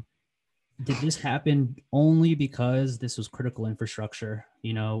 did this happen only because this was critical infrastructure?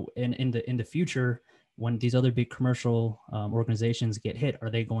 And in the future, when these other big commercial organizations get hit, are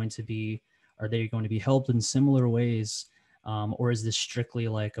they going to be helped in similar ways, or is this strictly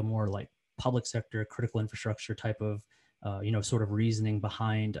like a more like public sector critical infrastructure type of sort of reasoning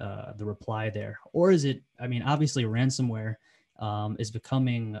behind the reply there? Or is it, obviously ransomware is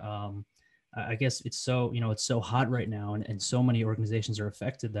becoming, I guess it's so hot right now, and so many organizations are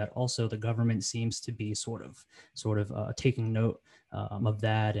affected that also the government seems to be sort of taking note of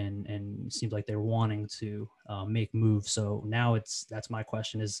that, and seems like they're wanting to make moves. So now that's my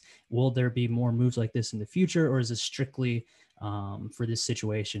question is, will there be more moves like this in the future, or is it strictly for this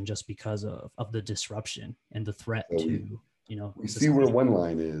situation just because of the disruption and the threat to, we see where one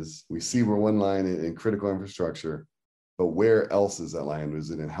line is. We see where one line in critical infrastructure, but where else is that line?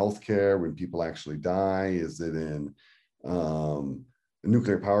 Is it in healthcare when people actually die? Is it in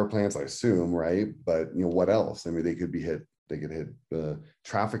nuclear power plants? I assume, right? But what else? They could be hit. They could hit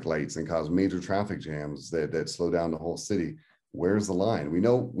traffic lights and cause major traffic jams that slow down the whole city. Where's the line? We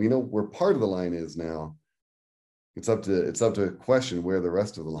know where part of the line is now. It's up to question where the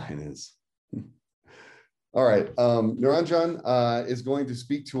rest of the line is. All right, Niranjan is going to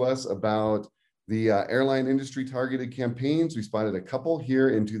speak to us about the airline industry targeted campaigns. We spotted a couple here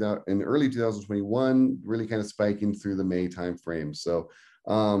in early 2021, really kind of spiking through the May timeframe. So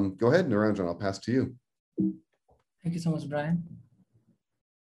go ahead, Niranjan, I'll pass to you. Thank you so much, Brian.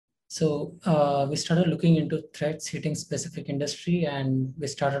 So we started looking into threats hitting specific industry, and we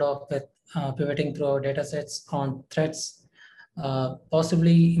started off with pivoting through our data sets on threats,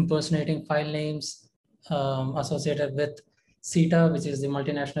 possibly impersonating file names associated with SITA, which is the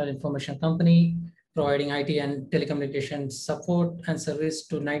multinational information company, providing IT and telecommunications support and service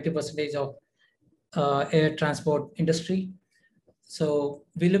to 90% of air transport industry. So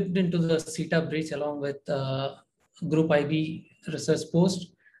we looked into the SITA breach along with Group IB research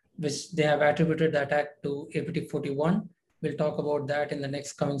post, which they have attributed the attack to APT41. We'll talk about that in the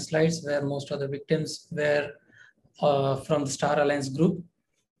next coming slides, where most of the victims were from the Star Alliance group.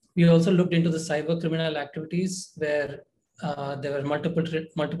 We also looked into the cyber criminal activities, where there were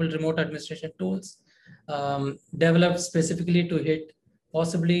multiple remote administration tools developed specifically to hit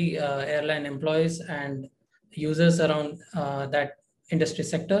possibly airline employees and users around that industry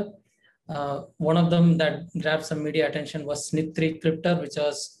sector. One of them that grabbed some media attention was SNP3 Cryptor, which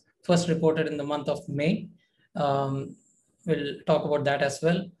was first reported in the month of May. We'll talk about that as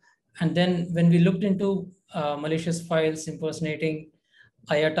well. And then when we looked into malicious files impersonating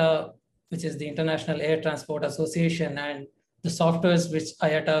IATA, which is the International Air Transport Association, and the softwares which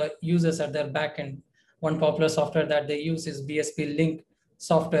IATA uses at their backend. One popular software that they use is BSP Link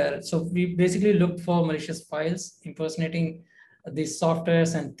software. So we basically looked for malicious files impersonating these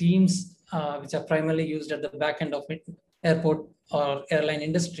softwares and themes, which are primarily used at the backend of airport or airline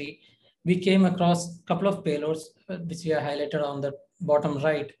industry. We came across a couple of payloads, which we are highlighted on the bottom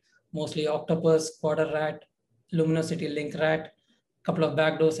right, mostly Octopus, QuadraRat, Luminosity Link Rat, a couple of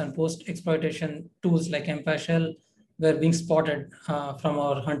backdoors and post-exploitation tools like MPashell were being spotted from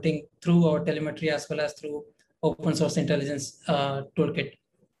our hunting through our telemetry as well as through open source intelligence toolkit.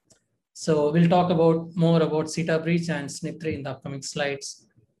 So we'll talk more about SITA breach and SNP3 in the upcoming slides.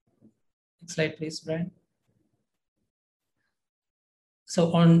 Next slide, please, Brian.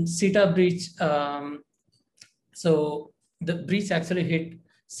 So on SITA breach, so the breach actually hit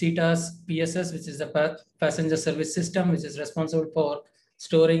SITA's PSS, which is the passenger service system, which is responsible for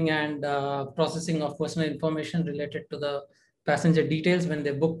storing and processing of personal information related to the passenger details when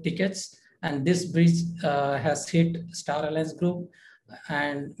they book tickets. And this breach has hit Star Alliance Group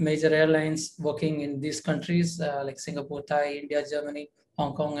and major airlines working in these countries like Singapore, Thai, India, Germany,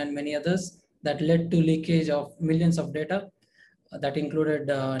 Hong Kong, and many others, that led to leakage of millions of data that included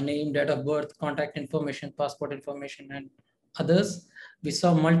name, date of birth, contact information, passport information, and others. We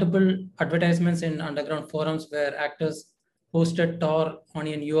saw multiple advertisements in underground forums where actors posted Tor on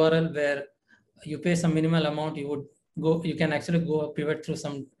an URL where you pay some minimal amount, you can actually go pivot through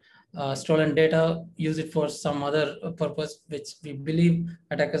some stolen data, use it for some other purpose, which we believe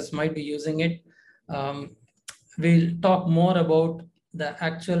attackers might be using it. We'll talk more about the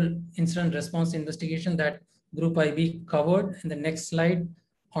actual incident response investigation that Group IB covered in the next slide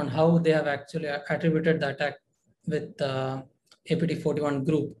on how they have actually attributed the attack with APT41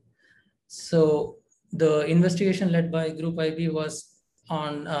 group. So the investigation led by Group IB was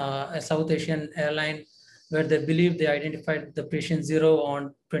on a South Asian airline where they believe they identified the patient 0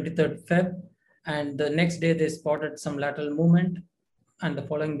 on 23rd Feb. And the next day they spotted some lateral movement. And the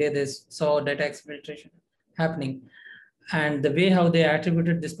following day they saw data exfiltration happening. And the way how they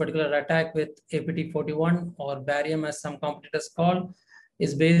attributed this particular attack with APT41 or barium as some competitors call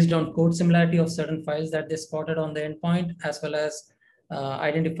is based on code similarity of certain files that they spotted on the endpoint, as well as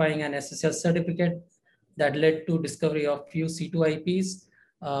identifying an SSL certificate that led to discovery of few C2 IPs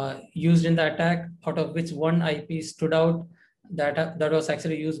used in the attack, out of which one IP stood out that was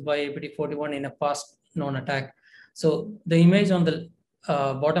actually used by APT41 in a past known attack. So the image on the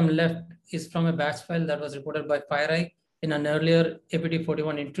bottom left is from a batch file that was reported by FireEye in an earlier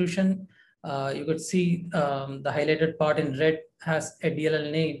APT41 intrusion. You could see the highlighted part in red has a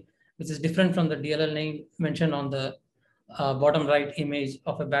DLL name, which is different from the DLL name mentioned on the bottom right image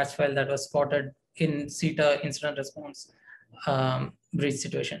of a batch file that was spotted in CETA incident response breach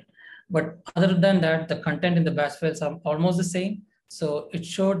situation. But other than that, the content in the batch files are almost the same. So it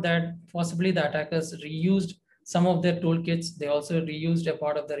showed that possibly the attackers reused some of their toolkits. They also reused a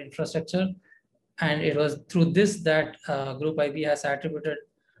part of their infrastructure. And it was through this that Group IB has attributed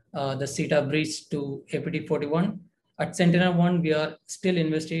the CETA breach to APT41. At Sentinel-1, we are still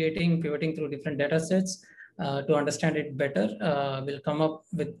investigating, pivoting through different data sets to understand it better. We'll come up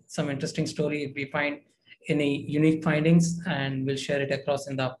with some interesting story if we find any unique findings, and we'll share it across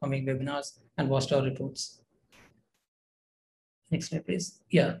in the upcoming webinars and Watchtower reports. Next slide, please.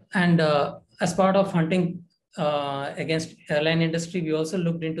 Yeah, and as part of hunting against airline industry, we also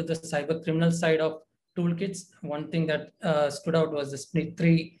looked into the cyber criminal side of toolkits. One thing that stood out was the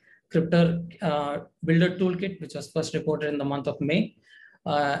SNIP3 Cryptor Builder Toolkit, which was first reported in the month of May.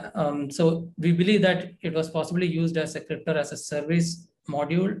 So we believe that it was possibly used as a Cryptor as a service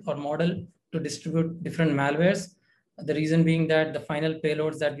module or model to distribute different malwares. The reason being that the final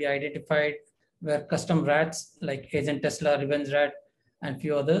payloads that we identified were custom rats like Agent Tesla, Revenge Rat, and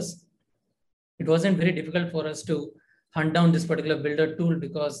few others. It wasn't very difficult for us to hunt down this particular builder tool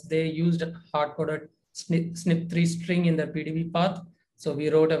because they used a hard-coded SNP3 string in their PDB path. So we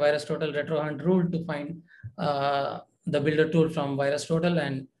wrote a VirusTotal retro hunt rule to find the builder tool from VirusTotal,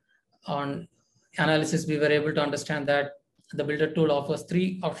 and on analysis, we were able to understand that the builder tool offers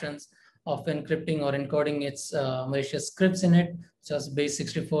 3 options of encrypting or encoding its malicious scripts in it, such as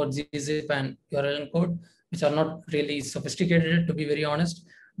base64, gzip, and URL encode, which are not really sophisticated, to be very honest.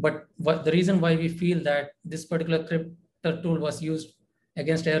 But the reason why we feel that this particular cryptor tool was used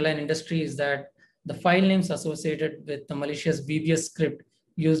against airline industry is that the file names associated with the malicious BBS script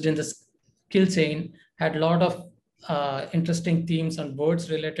used in the kill chain had a lot of interesting themes and words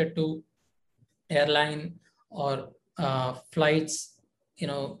related to airline or flights,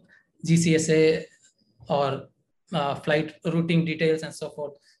 GCSA or flight routing details and so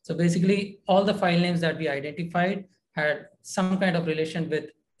forth. So basically, all the file names that we identified had some kind of relation with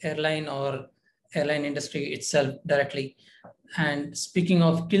airline or airline industry itself directly. And speaking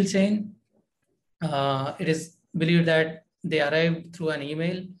of kill chain, it is believed that they arrived through an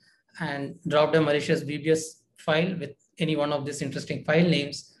email and dropped a malicious BBS file with any one of these interesting file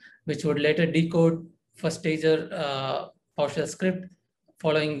names, which would later decode first stager PowerShell script.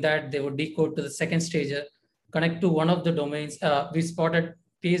 Following that, they would decode to the second stager, connect to one of the domains. We spotted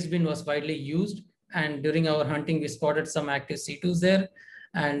Pastebin was widely used, and during our hunting, we spotted some active C2s there.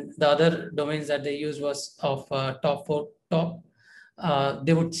 And the other domains that they used was of top4 top.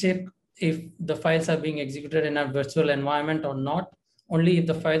 They would check if the files are being executed in a virtual environment or not. Only if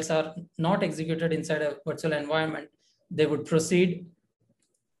the files are not executed inside a virtual environment, they would proceed.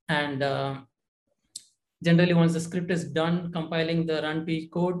 And generally, once the script is done compiling the runp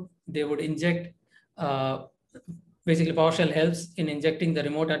code, they would inject, basically PowerShell helps in injecting the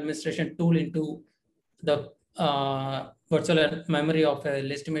remote administration tool into the virtual memory of a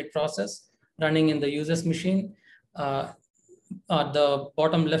legitimate process running in the user's machine. At the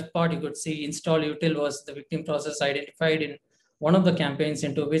bottom left part, you could see install util was the victim process identified in one of the campaigns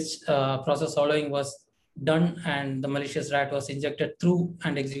into which process following was done, and the malicious rat was injected through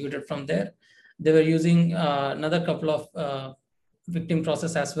and executed from there. They were using another couple of victim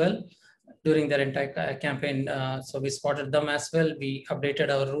process as well during their entire campaign. So we spotted them as well. We updated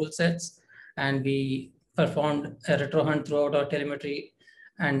our rule sets and we performed a retro hunt throughout our telemetry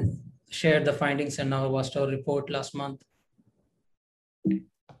and shared the findings in our Watchtower report last month.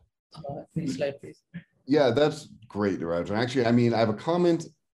 Next slide, please. Yeah, that's great, Roger. Actually, I mean, I have a comment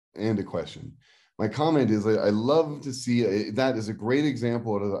and a question. My comment is I love to see that is a great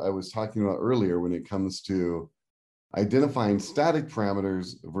example of what I was talking about earlier when it comes to identifying static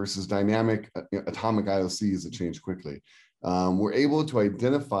parameters versus dynamic atomic IOCs that change quickly. We're able to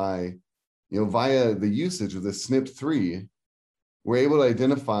identify, via the usage of the SNP3, we're able to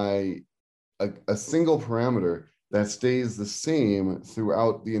identify a single parameter that stays the same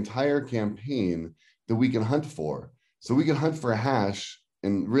throughout the entire campaign that we can hunt for. So we can hunt for a hash,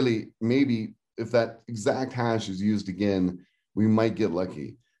 and really maybe if that exact hash is used again, we might get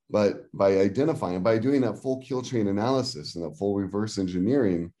lucky. But by identifying, by doing that full kill chain analysis and that full reverse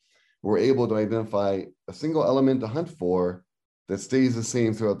engineering, we're able to identify a single element to hunt for that stays the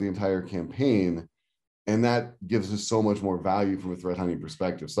same throughout the entire campaign. And that gives us so much more value from a threat hunting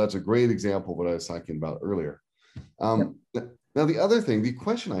perspective. So that's a great example of what I was talking about earlier. Now, the other thing, the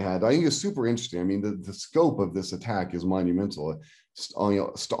question I had, I think is super interesting. I mean, the scope of this attack is monumental.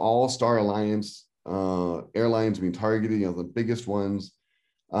 All Star Alliance airlines being targeted, the biggest ones.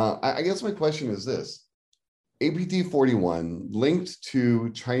 I guess my question is this. APT-41 linked to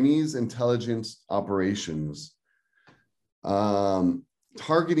Chinese intelligence operations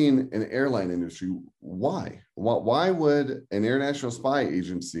targeting an airline industry. Why? Why would an international spy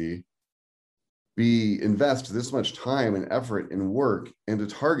agency invest this much time and effort and work into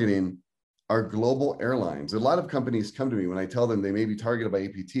targeting our global airlines? A lot of companies come to me when I tell them they may be targeted by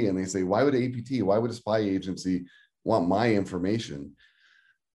APT, and they say, why would why would a spy agency want my information?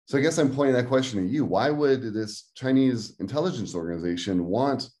 So I guess I'm pointing that question at you. Why would this Chinese intelligence organization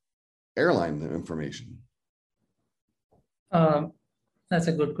want airline information? That's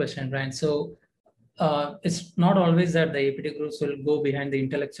a good question, Brian. So it's not always that the APT groups will go behind the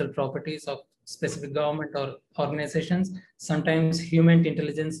intellectual properties of specific government or organizations. Sometimes human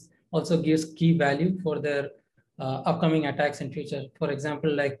intelligence also gives key value for their upcoming attacks in future. For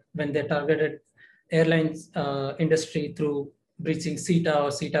example, like when they targeted airlines industry through breaching CETA or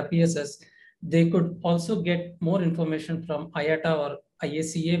CETA PSS, they could also get more information from IATA or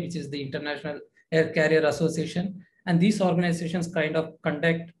IACA, which is the International Air Carrier Association. And these organizations kind of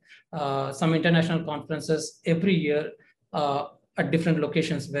conduct some international conferences every year at different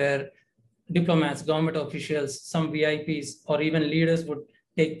locations where diplomats, government officials, some VIPs, or even leaders would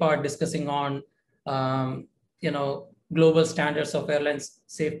take part discussing on, global standards of airlines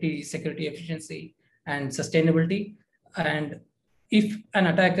safety, security, efficiency, and sustainability. And if an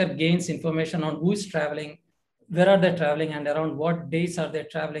attacker gains information on who is traveling, where are they traveling, and around what days are they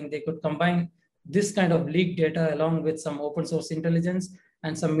traveling, they could combine this kind of leaked data along with some open source intelligence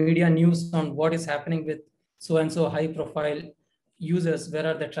and some media news on what is happening with so-and-so high profile users, where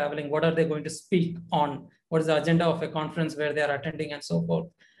are they traveling, what are they going to speak on, what is the agenda of a conference where they are attending, and so forth.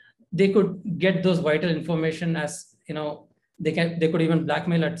 They could get those vital information as, they could even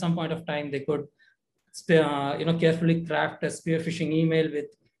blackmail at some point of time. They could carefully craft a spear phishing email with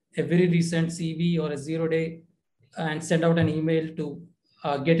a very recent CV or a 0-day and send out an email to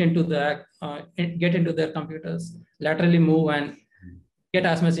get into their computers, laterally move and get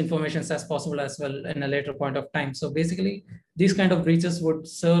as much information as possible as well in a later point of time. So basically, these kind of breaches would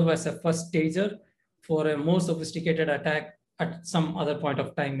serve as a first stager for a more sophisticated attack at some other point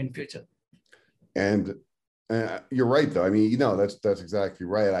of time in future. And you're right, though. I mean, that's exactly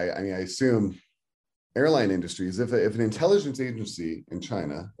right. I assume airline industries, if an intelligence agency in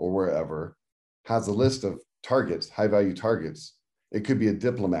China or wherever has a list of targets, high value targets, it could be a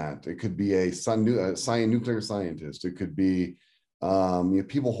diplomat, it could be a nuclear scientist, it could be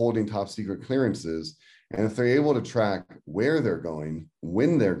people holding top secret clearances. And if they're able to track where they're going,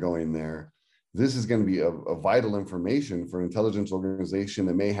 when they're going there, this is going to be a vital information for an intelligence organization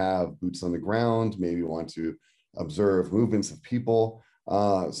that may have boots on the ground, maybe want to observe movements of people.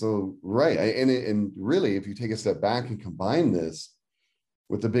 So right, and really, if you take a step back and combine this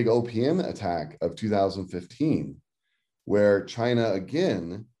with the big OPM attack of 2015, where China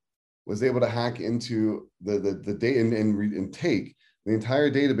again was able to hack into the data and take the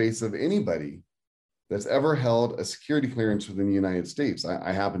entire database of anybody that's ever held a security clearance within the United States.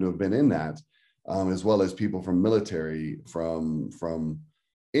 I happen to have been in that, as well as people from military, from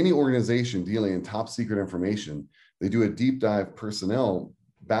any organization dealing in top secret information. They do a deep dive personnel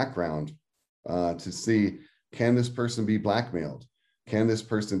background to see, can this person be blackmailed? Does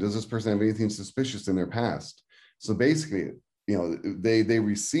this person have anything suspicious in their past? So basically, they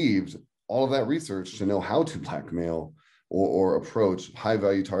received all of that research to know how to blackmail or approach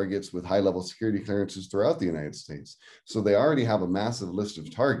high-value targets with high-level security clearances throughout the United States. So they already have a massive list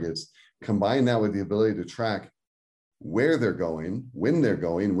of targets. Combine that with the ability to track where they're going, when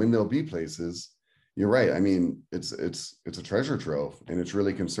they'll be places. You're right. I mean, it's a treasure trove, and it's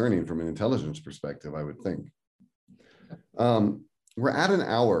really concerning from an intelligence perspective, I would think. We're at an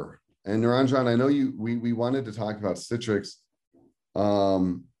hour, and Niranjan, I know we wanted to talk about Citrix.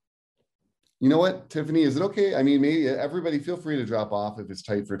 You know what, Tiffany, is it okay? I mean, maybe everybody feel free to drop off if it's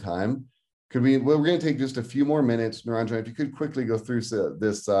tight for time. We're going to take just a few more minutes. Niranjan, if you could quickly go through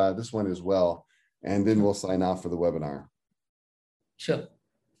this one as well, and then we'll sign off for the webinar. Sure.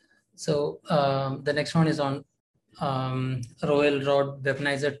 So the next one is on Royal Road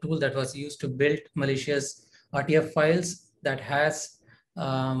Weaponizer tool that was used to build malicious RTF files that has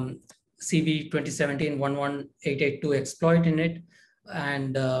CV 2017-11882 exploit in it.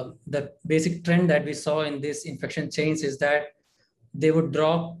 And the basic trend that we saw in this infection chains is that they would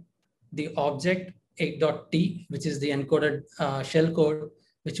drop the object 8.t, which is the encoded shell code,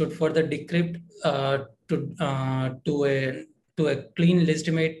 which would further decrypt to a clean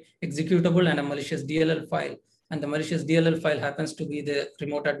legitimate executable and a malicious DLL file. And the malicious DLL file happens to be the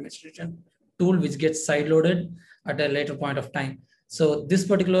remote administration tool, which gets sideloaded at a later point of time. So this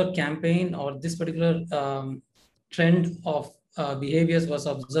particular campaign or this particular trend of behaviors was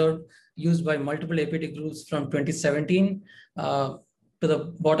observed, used by multiple APT groups from 2017. To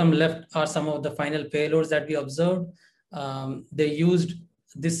the bottom left are some of the final payloads that we observed. They used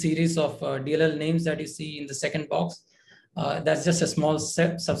this series of DLL names that you see in the second box. That's just a small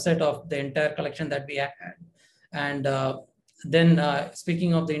subset of the entire collection that we had. And then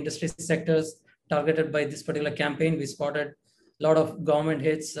speaking of the industry sectors targeted by this particular campaign, we spotted a lot of government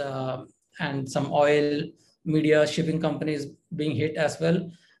hits and some oil, media, shipping companies being hit as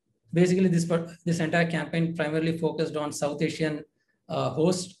well. Basically, this entire campaign primarily focused on South Asian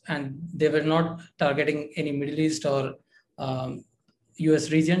hosts, and they were not targeting any Middle East or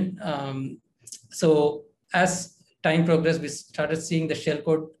US region. So as time progressed, we started seeing the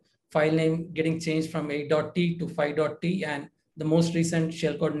shellcode file name getting changed from 8.t to 5.t, and the most recent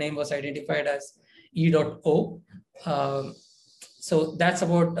shellcode name was identified as E.O. So that's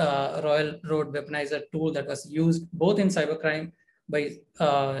about Royal Road Weaponizer tool that was used both in cybercrime by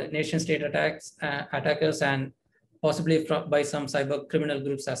nation-state attackers and possibly by some cyber criminal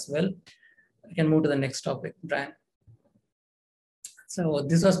groups as well. We can move to the next topic, Brian. So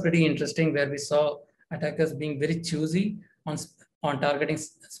this was pretty interesting, where we saw attackers being very choosy on targeting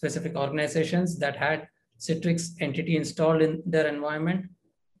specific organizations that had Citrix entity installed in their environment.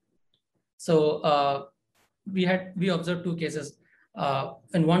 So we observed two cases.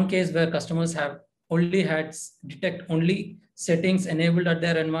 In one case where customers have only had detect only settings enabled at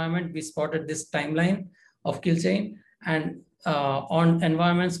their environment, we spotted this timeline of kill chain. And on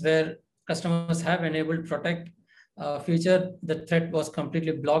environments where customers have enabled protect feature, the threat was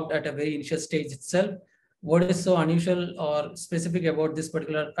completely blocked at a very initial stage itself. What is so unusual or specific about this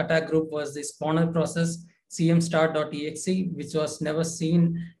particular attack group was the spawner process cmstart.exe, which was never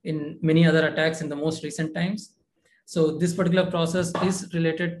seen in many other attacks in the most recent times. So this particular process is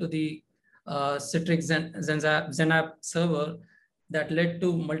related to the Citrix XenApp server that led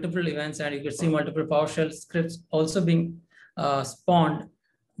to multiple events, and you could see multiple PowerShell scripts also being spawned.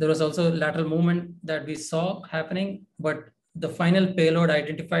 There was also lateral movement that we saw happening, but the final payload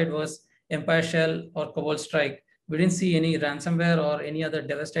identified was Empire Shell or Cobalt Strike. We didn't see any ransomware or any other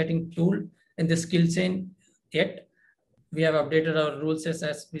devastating tool in this kill chain yet. We have updated our rule sets,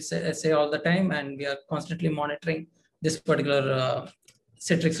 as we say all the time, and we are constantly monitoring this particular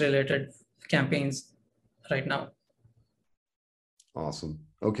Citrix related campaigns right now. Awesome.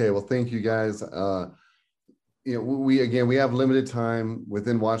 Okay, well, thank you guys. You know, we have limited time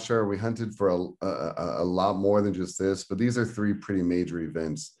within Watchtower. We hunted for a lot more than just this, but these are three pretty major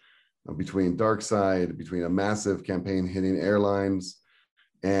events between DarkSide, between a massive campaign hitting airlines,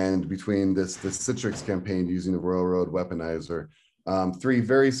 and between the Citrix campaign using the Royal Road Weaponizer. Three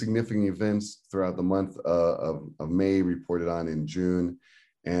very significant events throughout the month of May, reported on in June.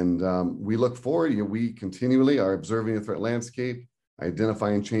 And we look forward, we continually are observing the threat landscape,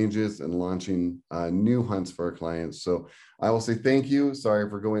 identifying changes, and launching new hunts for our clients. So I will say thank you. Sorry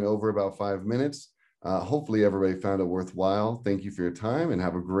for going over about 5 minutes. Hopefully everybody found it worthwhile. Thank you for your time, and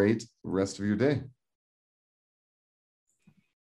have a great rest of your day.